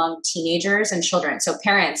higher among teenagers and children. So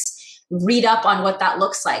parents, read up on what that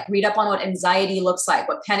looks like. Read up on what anxiety looks like,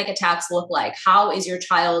 what panic attacks look like. How is your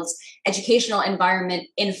child's educational environment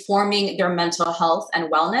informing their mental health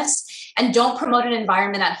and wellness? And don't promote an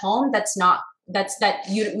environment at home that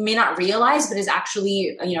you may not realize, but is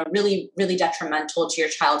actually, really, really detrimental to your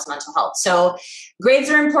child's mental health. So grades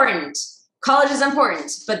are important. College is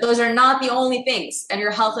important, but those are not the only things. And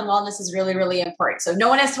your health and wellness is really, really important. So no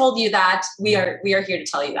one has told you that. We are here to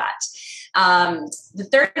tell you that. The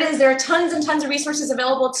third is there are tons and tons of resources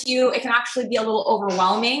available to you. It can actually be a little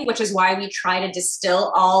overwhelming, which is why we try to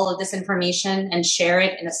distill all of this information and share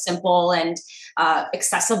it in a simple and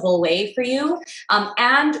accessible way for you.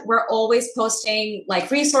 And we're always posting like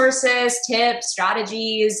resources, tips,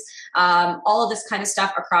 strategies, all of this kind of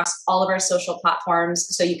stuff across all of our social platforms.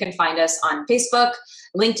 So you can find us on Facebook,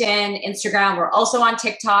 LinkedIn, Instagram. We're also on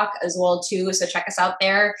TikTok as well too. So check us out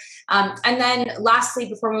there. And then lastly,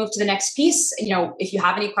 before we move to the next piece, if you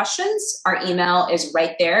have any questions, our email is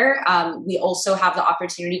right there. We also have the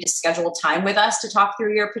opportunity to schedule time with us to talk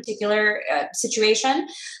through your particular situation.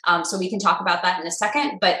 So we can talk about that in a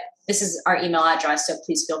second, but this is our email address. So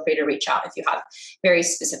please feel free to reach out if you have very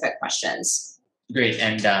specific questions. Great.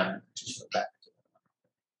 And just go back.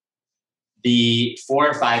 The 4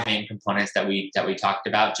 or 5 main components that we talked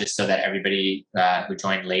about, just so that everybody who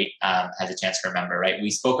joined late has a chance to remember, right?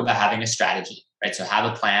 We spoke about having a strategy. right? So have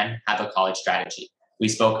a plan, have a college strategy. We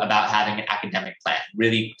spoke about having an academic plan.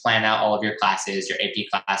 Really plan out all of your classes, your AP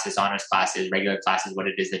classes, honors classes, regular classes, what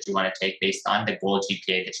it is that you want to take based on the goal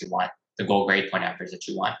GPA that you want, the goal grade point average that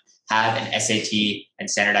you want. Have an SAT and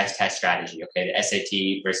standardized test strategy. Okay, the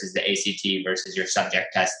SAT versus the ACT versus your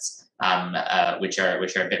subject tests, which are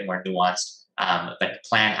a bit more nuanced. But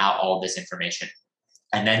plan out all of this information.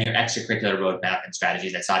 And then your extracurricular roadmap and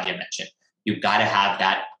strategies that Sadia mentioned. You've got to have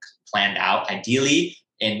that planned out. Ideally,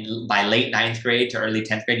 by late 9th grade to early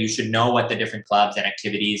 10th grade, you should know what the different clubs and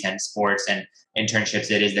activities and sports and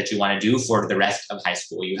internships it is that you want to do for the rest of high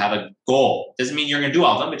school. You have a goal. Doesn't mean you're going to do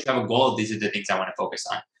all of them, but you have a goal. These are the things I want to focus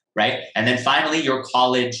on, right? And then finally, your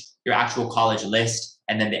actual college list,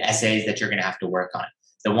 and then the essays that you're going to have to work on.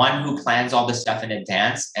 The one who plans all this stuff in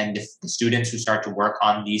advance and the students who start to work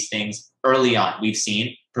on these things early on, we've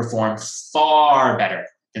seen perform far better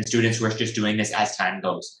than students who are just doing this as time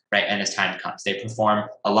goes, right? And as time comes, they perform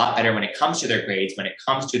a lot better when it comes to their grades, when it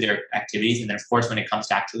comes to their activities, and then of course, when it comes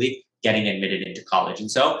to actually getting admitted into college. And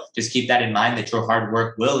so just keep that in mind that your hard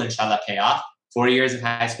work will inshallah pay off. 4 years of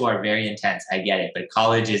high school are very intense. I get it, but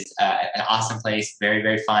college is an awesome place, very,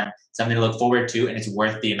 very fun, something to look forward to, and it's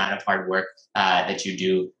worth the amount of hard work that you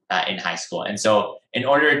do in high school. And so in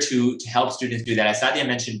order to help students do that, as Sadia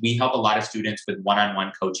mentioned, we help a lot of students with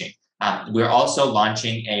one-on-one coaching. We're also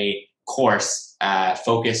launching a course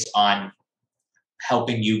focused on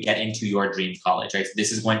helping you get into your dream college, right? So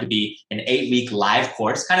this is going to be an 8-week live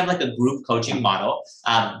course, kind of like a group coaching model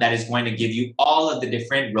that is going to give you all of the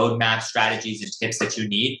different roadmaps, strategies, and tips that you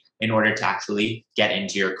need in order to actually get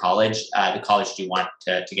into your college, the college you want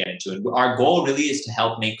to get into. And our goal really is to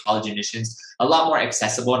help make college admissions a lot more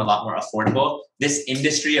accessible and a lot more affordable. This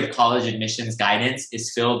industry of college admissions guidance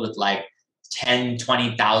is filled with like $10,000,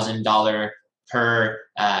 $20,000 per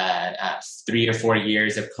 3 or 4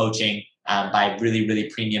 years of coaching by really, really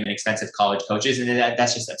premium and expensive college coaches. And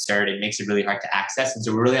that's just absurd. It makes it really hard to access. And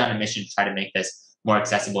so we're really on a mission to try to make this more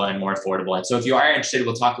accessible and more affordable. And so if you are interested,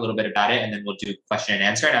 we'll talk a little bit about it and then we'll do question and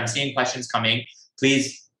answer. And I'm seeing questions coming.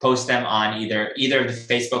 Please post them on either of the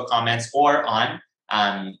Facebook comments or on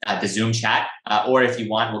the Zoom chat. Or if you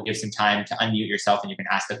want, we'll give some time to unmute yourself and you can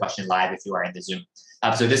ask the question live if you are in the Zoom.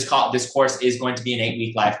 So this course is going to be an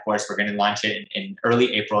 8-week live course. We're going to launch it in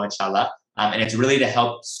early April, inshallah. And it's really to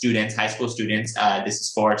help students, high school students. This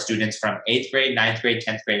is for students from 8th grade, 9th grade,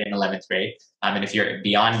 10th grade, and 11th grade. And if you're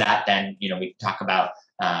beyond that, then we can talk about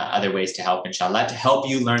other ways to help, inshallah, to help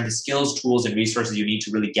you learn the skills, tools, and resources you need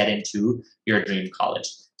to really get into your dream college.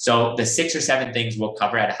 So the 6 or 7 things we'll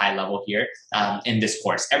cover at a high level here in this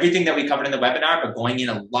course. Everything that we covered in the webinar, but going in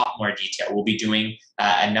a lot more detail. We'll be doing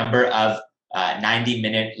a number of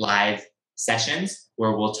 90-minute live sessions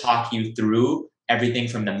where we'll talk you through everything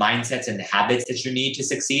from the mindsets and the habits that you need to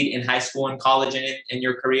succeed in high school and college and in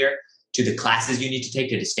your career to the classes you need to take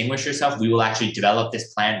to distinguish yourself. We will actually develop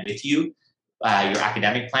this plan with you, your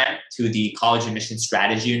academic plan, to the college admission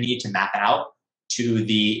strategy you need to map out, to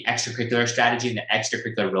the extracurricular strategy and the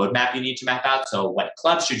extracurricular roadmap you need to map out. So what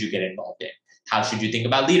clubs should you get involved in? How should you think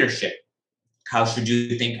about leadership? How should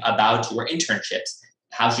you think about your internships?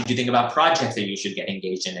 How should you think about projects that you should get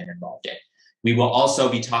engaged in and involved in? We will also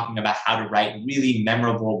be talking about how to write really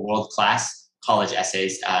memorable world-class college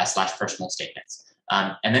essays / personal statements.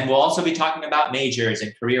 And then we'll also be talking about majors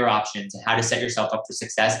and career options and how to set yourself up for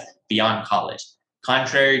success beyond college.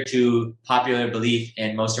 Contrary to popular belief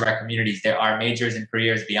in most of our communities, there are majors and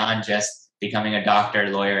careers beyond just becoming a doctor,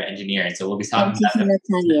 lawyer, engineer. And so we'll be talking about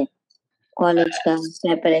that. College का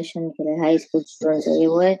preparation के लिए high school students ये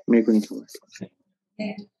वो है मेरे को नहीं समझ.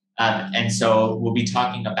 And so we'll be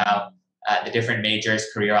talking about the different majors,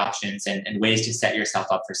 career options, and ways to set yourself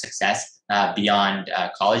up for success beyond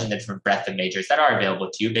college, and the different breadth of majors that are available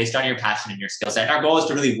to you based on your passion and your skill set. And our goal is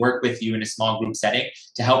to really work with you in a small group setting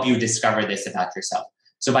to help you discover this about yourself.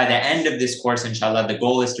 So by the end of this course, inshallah, the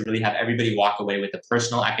goal is to really have everybody walk away with a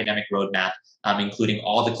personal academic roadmap, including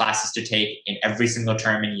all the classes to take in every single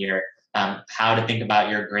term and year, how to think about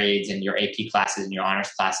your grades and your AP classes and your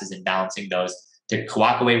honors classes and balancing those, to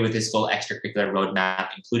walk away with this full extracurricular roadmap,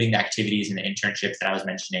 including the activities and the internships that I was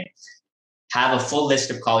mentioning. Have a full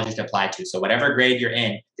list of colleges to apply to. So whatever grade you're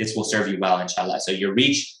in, this will serve you well, inshallah. So your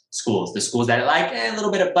reach schools, the schools that are like a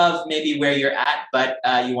little bit above maybe where you're at, but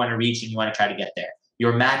you want to reach and you want to try to get there.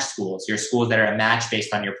 Your match schools, your schools that are a match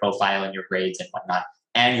based on your profile and your grades and whatnot.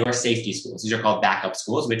 And your safety schools. These are called backup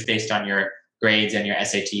schools, which based on your grades and your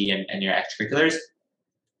SAT and your extracurriculars,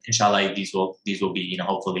 inshallah, these will be,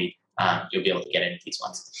 hopefully, you'll be able to get into these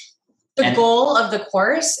ones. The goal of the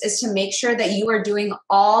course is to make sure that you are doing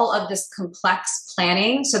all of this complex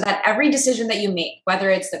planning so that every decision that you make, whether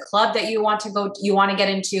it's the club that you want to get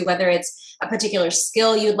into, whether it's a particular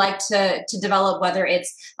skill you'd like to develop, whether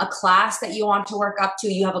it's a class that you want to work up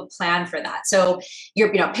to, you have a plan for that. So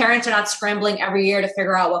your parents are not scrambling every year to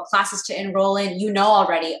figure out what classes to enroll in. You know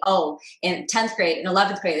already, oh, in 10th grade, in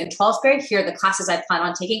 11th grade, in 12th grade, here are the classes I plan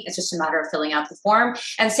on taking. It's just a matter of filling out the form.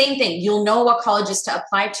 And same thing, you'll know what colleges to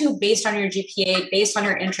apply to based on your GPA, based on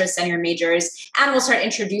your interests and your majors, and we'll start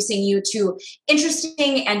introducing you to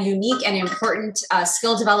interesting and unique and important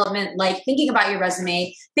skill development, like thinking about your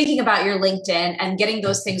resume, thinking about your LinkedIn, and getting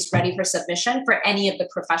those things ready for submission for any of the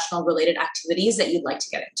professional related activities that you'd like to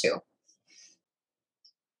get into.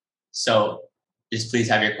 So just please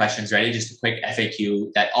have your questions ready. Just a quick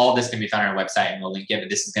FAQ that all of this can be found on our website, and we'll link it. But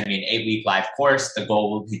this is going to be an 8-week live course. The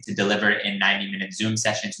goal will be to deliver in 90-minute Zoom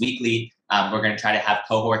sessions weekly. We're going to try to have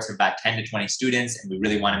cohorts of about 10 to 20 students, and we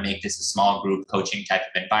really want to make this a small group coaching type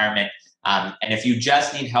of environment. And if you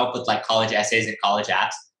just need help with like college essays and college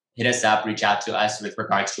apps, hit us up, reach out to us with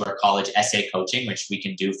regards to our college essay coaching, which we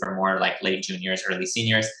can do for more like late juniors, early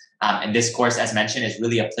seniors. And this course, as mentioned, is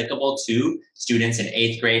really applicable to students in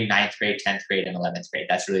 8th grade, 9th grade, 10th grade, and 11th grade.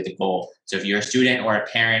 That's really the goal. So if you're a student or a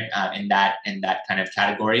parent in that kind of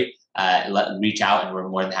category, reach out, and we're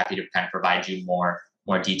more than happy to kind of provide you more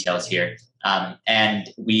details here. And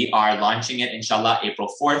we are launching it, inshallah, April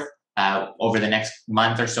 4th. Over the next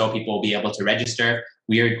month or so, people will be able to register.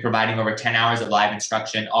 We are providing over 10 hours of live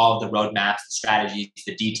instruction, all of the roadmaps, the strategies,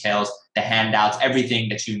 the details, the handouts, everything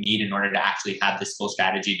that you need in order to actually have this full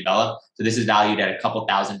strategy developed. So this is valued at a couple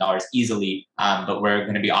 $1,000s easily, but we're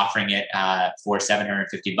going to be offering it for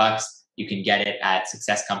 $750. You can get it at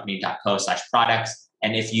successcompany.co/products.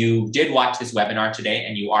 And if you did watch this webinar today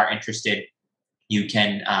and you are interested, you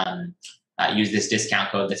can use this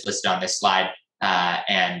discount code that's listed on this slide,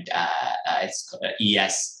 and it's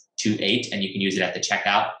ES28, and you can use it at the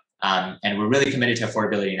checkout. And we're really committed to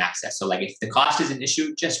affordability and access. So like if the cost is an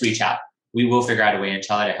issue, just reach out. We will figure out a way,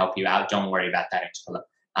 inshallah, to help you out. Don't worry about that, inshallah.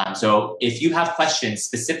 So if you have questions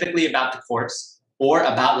specifically about the course or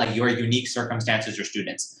about like your unique circumstances or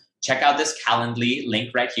students, check out this Calendly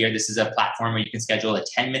link right here. This is a platform where you can schedule a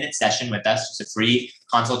 10-minute session with us. It's a free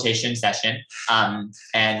consultation session.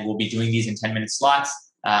 And we'll be doing these in 10-minute slots.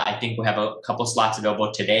 I think we have a couple slots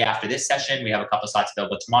available today after this session. We have a couple slots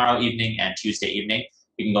available tomorrow evening and Tuesday evening.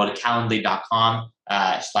 You can go to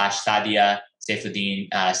calendly.com/Sadia Saifuddin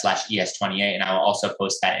 /ES28. And I will also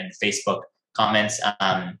post that in the Facebook comments.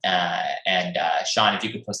 Sean, if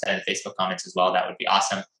you could post that in the Facebook comments as well, that would be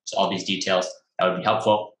awesome. So all these details, that would be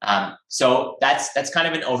helpful. So that's kind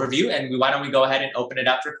of an overview. And why don't we go ahead and open it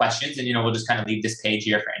up for questions? And, we'll just kind of leave this page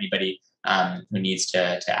here for anybody who needs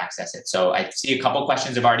to access it. So I see a couple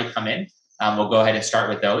questions have already come in. We'll go ahead and start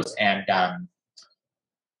with those. And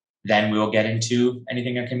then we will get into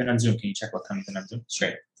anything that came in on Zoom. Can you check what comes in on Zoom?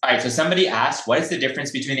 Straight. All right. So somebody asked, what is the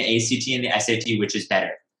difference between the ACT and the SAT, which is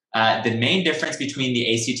better? The main difference between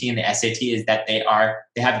the ACT and the SAT is that they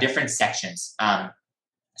have different sections.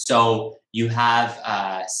 So you have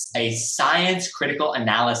a science critical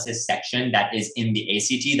analysis section that is in the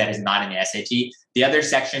ACT that is not in the SAT. The other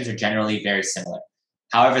sections are generally very similar.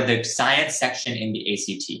 However, the science section in the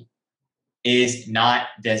ACT is not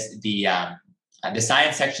the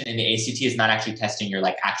science section in the ACT is not actually testing your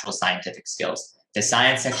like actual scientific skills. The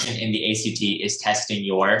science section in the ACT is testing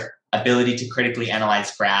your ability to critically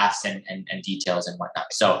analyze graphs and details and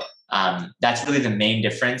whatnot. So that's really the main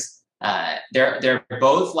difference. They're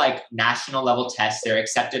both like national level tests. They're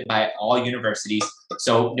accepted by all universities.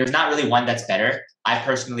 So there's not really one that's better. I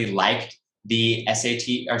personally liked the I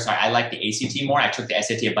like the ACT more. I took the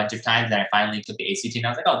SAT a bunch of times, and I finally took the ACT, and I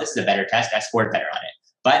was like, oh, this is a better test. I scored better on it.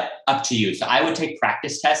 But up to you. So I would take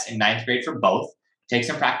practice tests in 9th grade for both. Take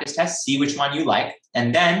some practice tests, see which one you like,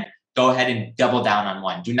 and then go ahead and double down on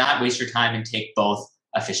one. Do not waste your time and take both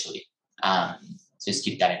officially. Just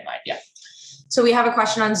keep that in mind. Yeah. So we have a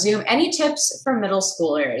question on Zoom. Any tips for middle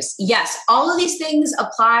schoolers? Yes, all of these things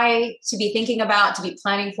apply to be thinking about, to be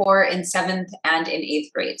planning for in 7th and in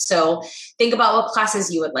 8th grade. So think about what classes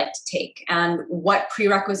you would like to take and what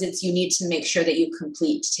prerequisites you need to make sure that you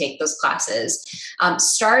complete to take those classes.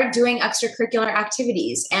 Start doing extracurricular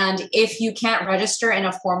activities. And if you can't register in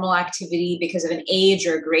a formal activity because of an age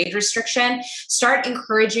or grade restriction, start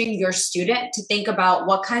encouraging your student to think about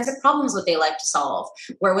what kinds of problems would they like to solve?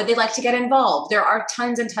 Where would they like to get involved? evolve. There are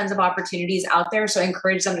tons and tons of opportunities out there. So I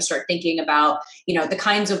encourage them to start thinking about, the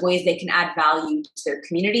kinds of ways they can add value to their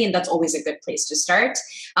community. And that's always a good place to start.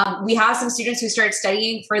 We have some students who start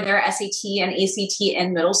studying for their SAT and ACT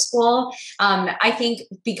in middle school. I think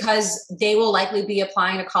because they will likely be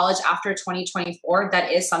applying to college after 2024,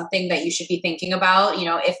 that is something that you should be thinking about.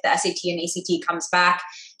 If the SAT and ACT comes back,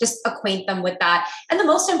 just acquaint them with that. And the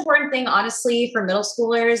most important thing, honestly, for middle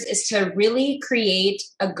schoolers is to really create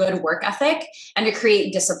a good work ethic and to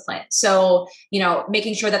create discipline. So,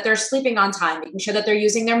 making sure that they're sleeping on time, making sure that they're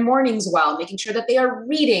using their mornings well, making sure that they are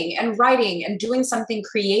reading and writing and doing something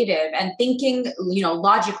creative and thinking,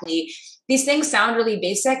 logically. These things sound really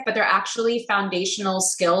basic, but they're actually foundational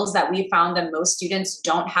skills that we found that most students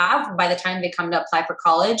don't have by the time they come to apply for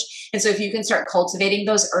college. And so if you can start cultivating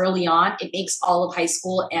those early on, it makes all of high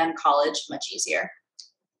school and college much easier.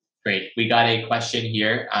 Great. We got a question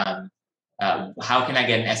here. How can I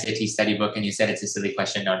get an SAT study book? And you said it's a silly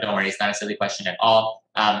question. No, don't worry. It's not a silly question at all.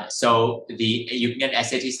 You can get an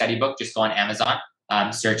SAT study book. Just go on Amazon,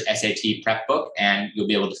 search SAT prep book, and you'll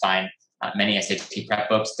be able to find many SAT prep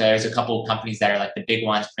books. There's a couple of companies that are like the big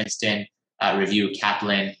ones, Princeton, Review,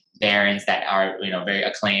 Kaplan, Barron's, that are very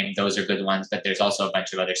acclaimed. Those are good ones. But there's also a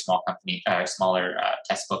bunch of other smaller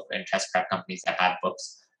test book and test prep companies that have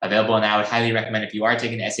books available. And I would highly recommend, if you are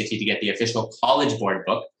taking the SAT, to get the official College Board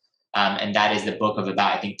book. And that is the book of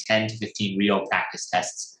about, I think, 10 to 15 real practice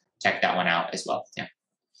tests. Check that one out as well. Yeah.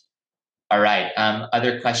 All right.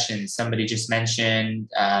 Other questions? Somebody just mentioned,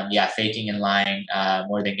 faking and lying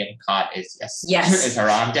more than getting caught is is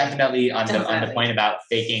haram. Definitely on the point about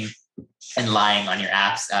faking and lying on your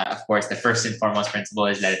apps. Of course, the first and foremost principle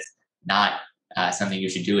is that it's not something you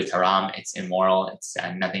should do. It's haram. It's immoral. It's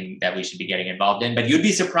nothing that we should be getting involved in. But you'd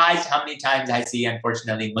be surprised how many times I see,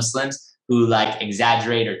 unfortunately, Muslims who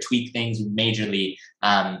exaggerate or tweak things majorly,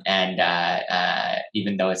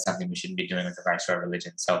 even though it's something we shouldn't be doing with regards to our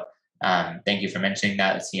religion. So thank you for mentioning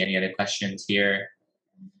that. Let's see any other questions here.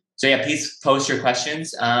 So yeah, please post your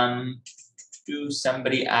questions.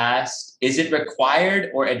 Somebody asked, is it required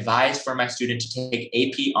or advised for my student to take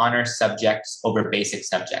AP honors subjects over basic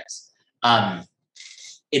subjects?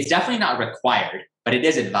 It's definitely not required, but it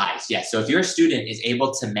is advised. Yes. So if your student is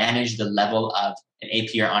able to manage the level of an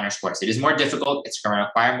AP or honors course, it is more difficult. It's going to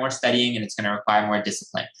require more studying and it's going to require more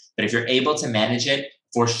discipline. But if you're able to manage it,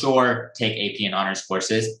 for sure, take AP and honors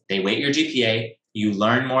courses. They weight your GPA. You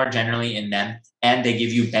learn more generally in them, and they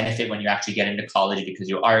give you benefit when you actually get into college because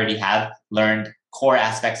you already have learned core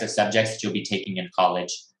aspects of subjects that you'll be taking in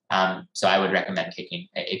college. So I would recommend taking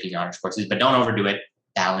AP and honors courses, but don't overdo it.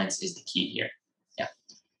 Balance is the key here. Yeah.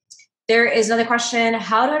 There is another question.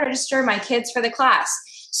 How do I register my kids for the class?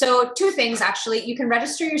 So 2 things, actually. You can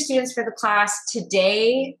register your students for the class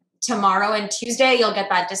today, tomorrow, and Tuesday. You'll get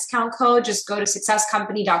that discount code. Just go to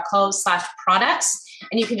successcompany.co/products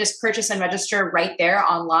and you can just purchase and register right there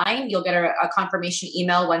online. You'll get a confirmation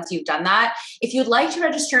email once you've done that. If you'd like to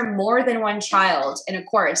register more than one child in a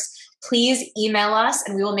course, please email us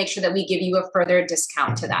and we will make sure that we give you a further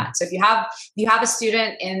discount to that. So if you have a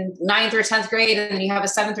student in 9th or 10th grade and then you have a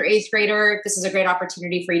 7th or 8th grader, this is a great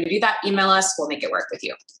opportunity for you to do that. Email us. We'll make it work with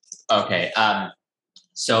you. Okay.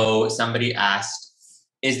 So somebody asked,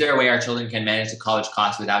 is there a way our children can manage the college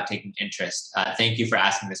costs without taking interest? Thank you for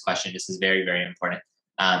asking this question. This is very, very important.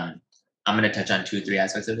 I'm going to touch on 2 or 3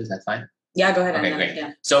 aspects of this. That's fine? Yeah, go ahead. Okay, great.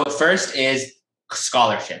 Yeah. So first is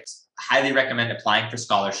scholarships. Highly recommend applying for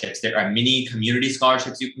scholarships. There are mini community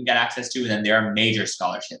scholarships you can get access to, and then there are major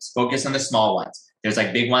scholarships. Focus on the small ones. There's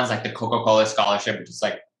big ones like the Coca-Cola scholarship, which is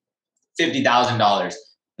 $50,000.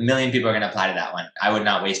 A million people are going to apply to that one. I would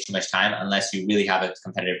not waste too much time unless you really have a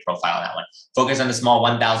competitive profile on that one. Focus on the small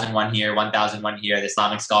 1,000 one here, 1,000 one here. The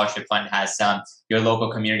Islamic Scholarship Fund has some. Your local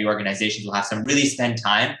community organizations will have some. Really spend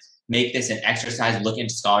time. Make this an exercise. Look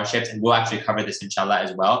into scholarships, and we'll actually cover this, inshallah,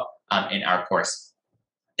 as well in our course.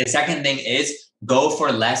 The second thing is go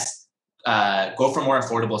for more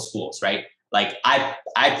affordable schools, right?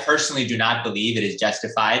 I personally do not believe it is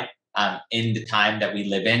justified in the time that we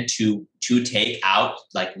live in to take out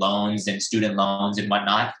loans and student loans and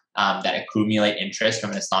whatnot that accumulate interest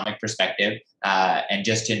from an Islamic perspective and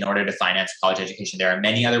just in order to finance college education. There are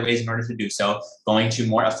many other ways in order to do so. Going to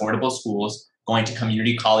more affordable schools, going to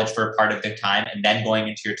community college for a part of the time, and then going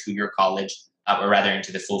into your 2-year college or rather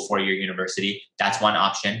into the full 4-year university. That's one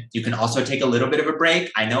option. You can also take a little bit of a break.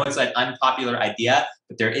 I know it's an unpopular idea,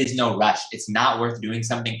 but there is no rush. It's not worth doing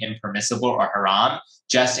something impermissible or haram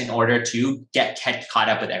just in order to get caught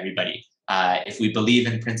up with everybody. If we believe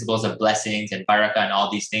in principles of blessings and barakah and all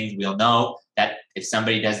these things, we'll know that if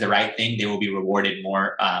somebody does the right thing, they will be rewarded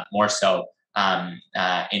more so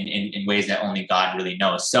in ways that only God really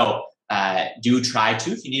knows. So do try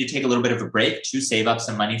to, if you need to take a little bit of a break to save up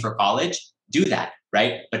some money for college, do that,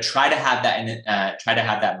 right? But try to have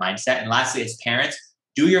that mindset. And lastly, as parents,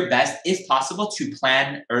 do your best, if possible, to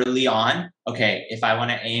plan early on. Okay, if I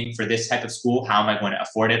want to aim for this type of school, how am I going to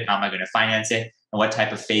afford it? How am I going to finance it? And what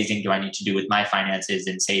type of phasing do I need to do with my finances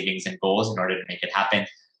and savings and goals in order to make it happen?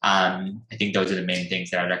 I think those are the main things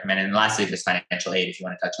that I would recommend. And lastly, just financial aid, if you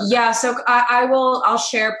want to touch on that. Yeah, so I'll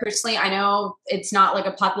share personally. I know it's not like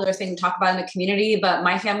a popular thing to talk about in the community, but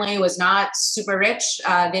my family was not super rich.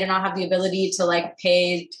 They did not have the ability to like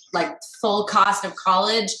pay like full cost of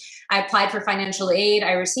college. I applied for financial aid.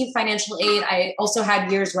 I received financial aid. I also had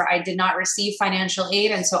years where I did not receive financial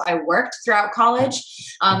aid. And so I worked throughout college.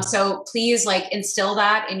 So please like instill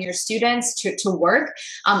that in your students to work.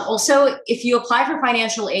 Also, if you apply for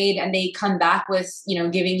financial aid and they come back with,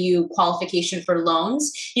 giving you qualification for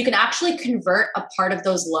loans, you can actually convert a part of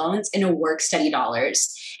those loans into work study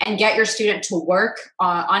dollars and get your student to work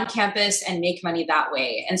on campus and make money that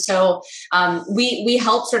way. And so we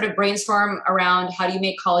help sort of brainstorm around how do you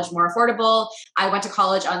make college more affordable. I went to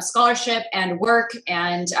college on scholarship and work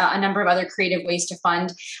and a number of other creative ways to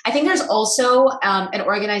fund. I think there's also an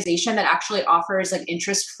organization that actually offers like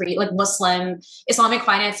interest-free, like Islamic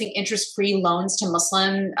financing, interest-free loans to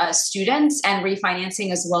Muslim students and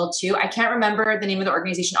refinancing as well too. I can't remember the name of the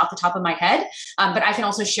organization off the top of my head, but I can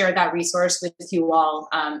also share that resource with you all,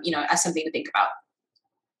 as something to think about.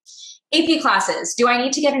 AP classes. Do I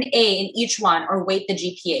need to get an A in each one or weight the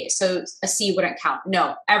GPA? So a C wouldn't count.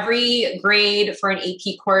 No, every grade for an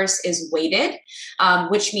AP course is weighted,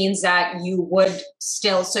 which means that you would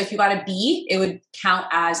still, so if you got a B, it would count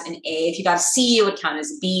as an A. If you got a C, it would count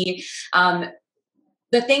as a B.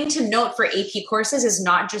 The thing to note for AP courses is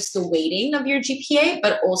not just the weighting of your GPA,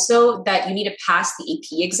 but also that you need to pass the AP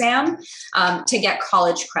exam to get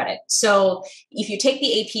college credit. So if you take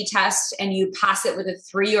the AP test and you pass it with a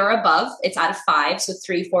 3 or above, it's out of 5, so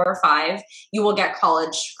 3, 4, or 5, you will get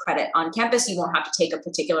college credit on campus. You won't have to take a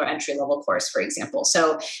particular entry-level course, for example.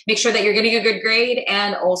 So make sure that you're getting a good grade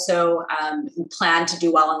and also plan to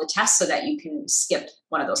do well on the test so that you can skip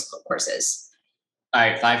one of those courses. All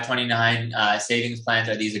right, 529 savings plans.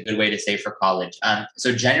 Are these a good way to save for college?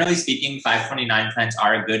 So generally speaking, 529 plans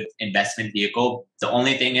are a good investment vehicle. The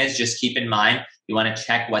only thing is just keep in mind, you want to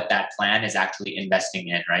check what that plan is actually investing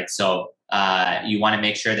in, right? So you want to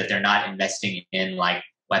make sure that they're not investing in like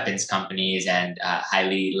weapons companies and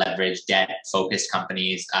highly leveraged debt-focused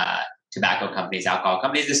companies, tobacco companies, alcohol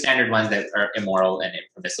companies, the standard ones that are immoral and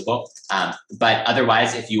impermissible. But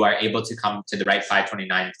otherwise, if you are able to come to the right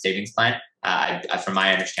 529 savings plan, from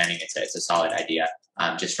my understanding, it's a solid idea,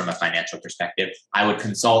 just from a financial perspective. I would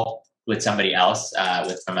consult with somebody else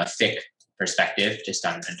from a FIC perspective, just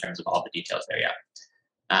in terms of all the details there, yeah.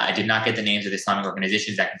 I did not get the names of the Islamic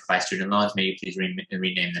organizations that can provide student loans. Maybe please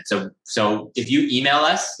rename them. So if you email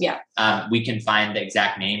us, we can find the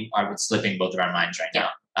exact name. It's slipping both of our minds right now.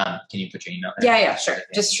 Can you put your email there? Yeah, sure.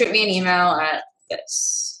 Just shoot me an email at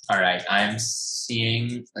this. All right. I'm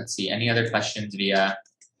seeing, let's see, any other questions via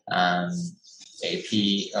AP?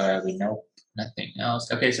 Nope, nothing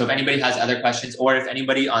else. Okay, so if anybody has other questions, or if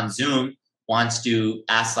anybody on Zoom wants to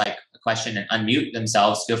ask like a question and unmute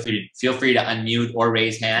themselves, feel free to unmute or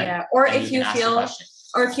raise hand. Yeah, or if you feel,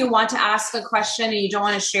 or if you want to ask a question and you don't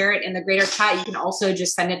want to share it in the greater chat, you can also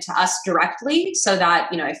just send it to us directly, so that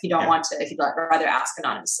if you don't want to, if you'd rather ask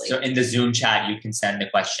anonymously. So in the Zoom chat, you can send the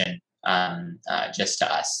question just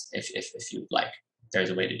to us if you'd like. There's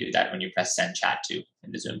a way to do that when you press send chat to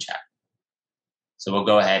in the Zoom chat. So we'll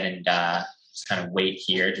go ahead and just kind of wait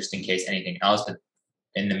here just in case anything else. But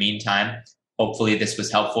in the meantime, hopefully this was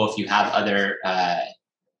helpful. If you have other,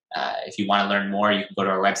 if you want to learn more, you can go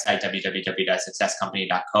to our website,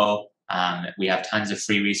 www.successcompany.co. We have tons of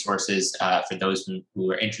free resources for those who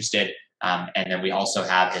are interested. And then we also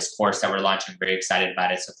have this course that we're launching. Very excited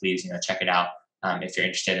about it. So please, check it out if you're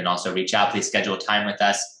interested, and also reach out. Please schedule time with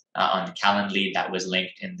us on the Calendly that was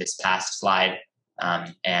linked in this past slide.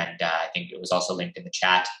 And I think it was also linked in the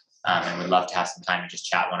chat. And we'd love to have some time to just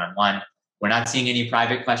chat one-on-one. We're not seeing any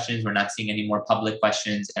private questions. We're not seeing any more public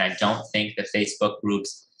questions. And I don't think the Facebook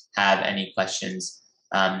groups have any questions.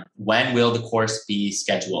 When will the course be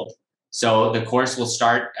scheduled? So the course will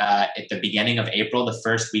start at the beginning of April, the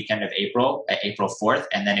first weekend of April, April 4th,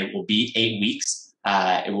 and then it will be 8 weeks.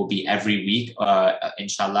 It will be every week,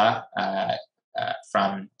 inshallah,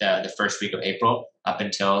 from the first week of April up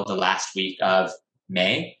until the last week of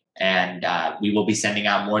May. And we will be sending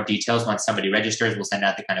out more details once somebody registers. We'll send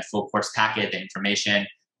out the kind of full course packet, the information,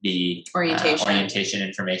 the orientation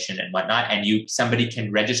information and whatnot. And somebody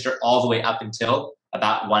can register all the way up until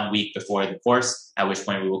about 1 week before the course, at which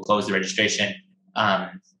point we will close the registration.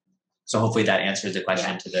 So hopefully that answers the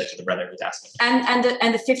question to the brother who's asking. And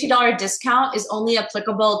the $50 discount is only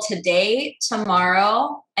applicable today,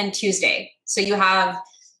 tomorrow, and Tuesday. So you have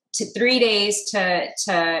 3 days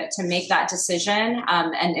to make that decision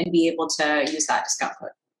and be able to use that discount code.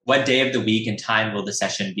 What day of the week and time will the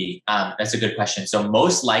session be? That's a good question. So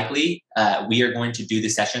most likely we are going to do the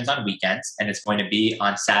sessions on weekends, and it's going to be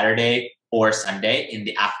on Saturday or Sunday in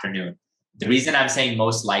the afternoon. The reason I'm saying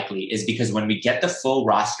most likely is because when we get the full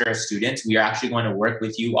roster of students, we are actually going to work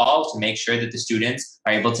with you all to make sure that the students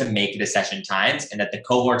are able to make the session times, and that the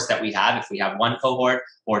cohorts that we have, if we have 1 cohort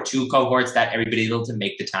or 2 cohorts, that everybody's able to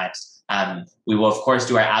make the times. We will, of course,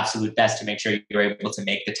 do our absolute best to make sure you're able to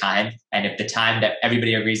make the time. And if the time that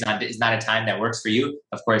everybody agrees on is not a time that works for you,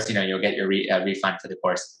 of course, you'll get your refund for the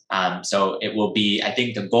course. So it will be, I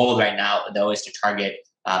think the goal right now, though, is to target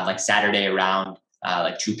like Saturday around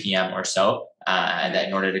like 2 p.m. or so, and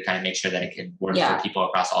in order to kind of make sure that it can work for people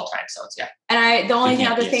across all time zones. Yeah. And the only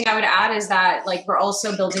other thing I would add is that we're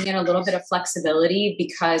also building in a little bit of flexibility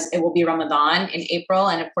because it will be Ramadan in April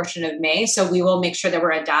and a portion of May. So we will make sure that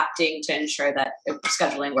we're adapting to ensure that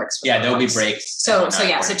scheduling works. There'll be breaks. So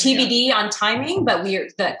TBD on timing, but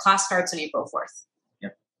the class starts on April 4th.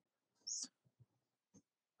 Yep.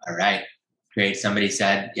 All right. Great. Somebody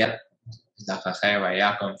said, yep. Thank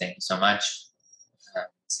you so much.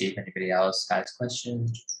 Let's see if anybody else has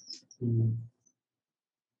questions.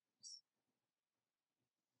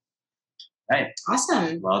 Right.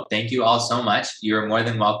 Awesome. Well, thank you all so much. You're more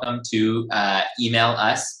than welcome to email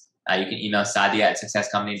us. You can email Sadia at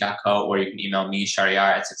successcompany.co, or you can email me, Shahryar,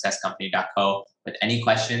 at successcompany.co with any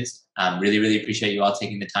questions. Really, really appreciate you all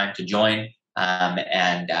taking the time to join.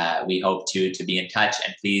 And we hope to be in touch.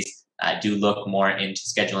 And please do look more into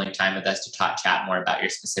scheduling time with us to chat more about your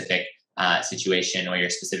specific situation or your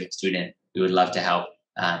specific student. We would love to help.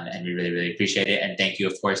 And we really, really appreciate it. And thank you,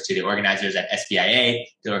 of course, to the organizers at SBIA,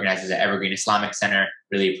 the organizers at Evergreen Islamic Center.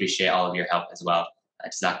 Really appreciate all of your help as well.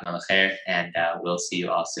 Jazakumullah khair, and we'll see you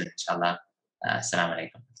all soon, inshallah. Assalamu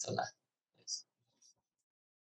alaikum.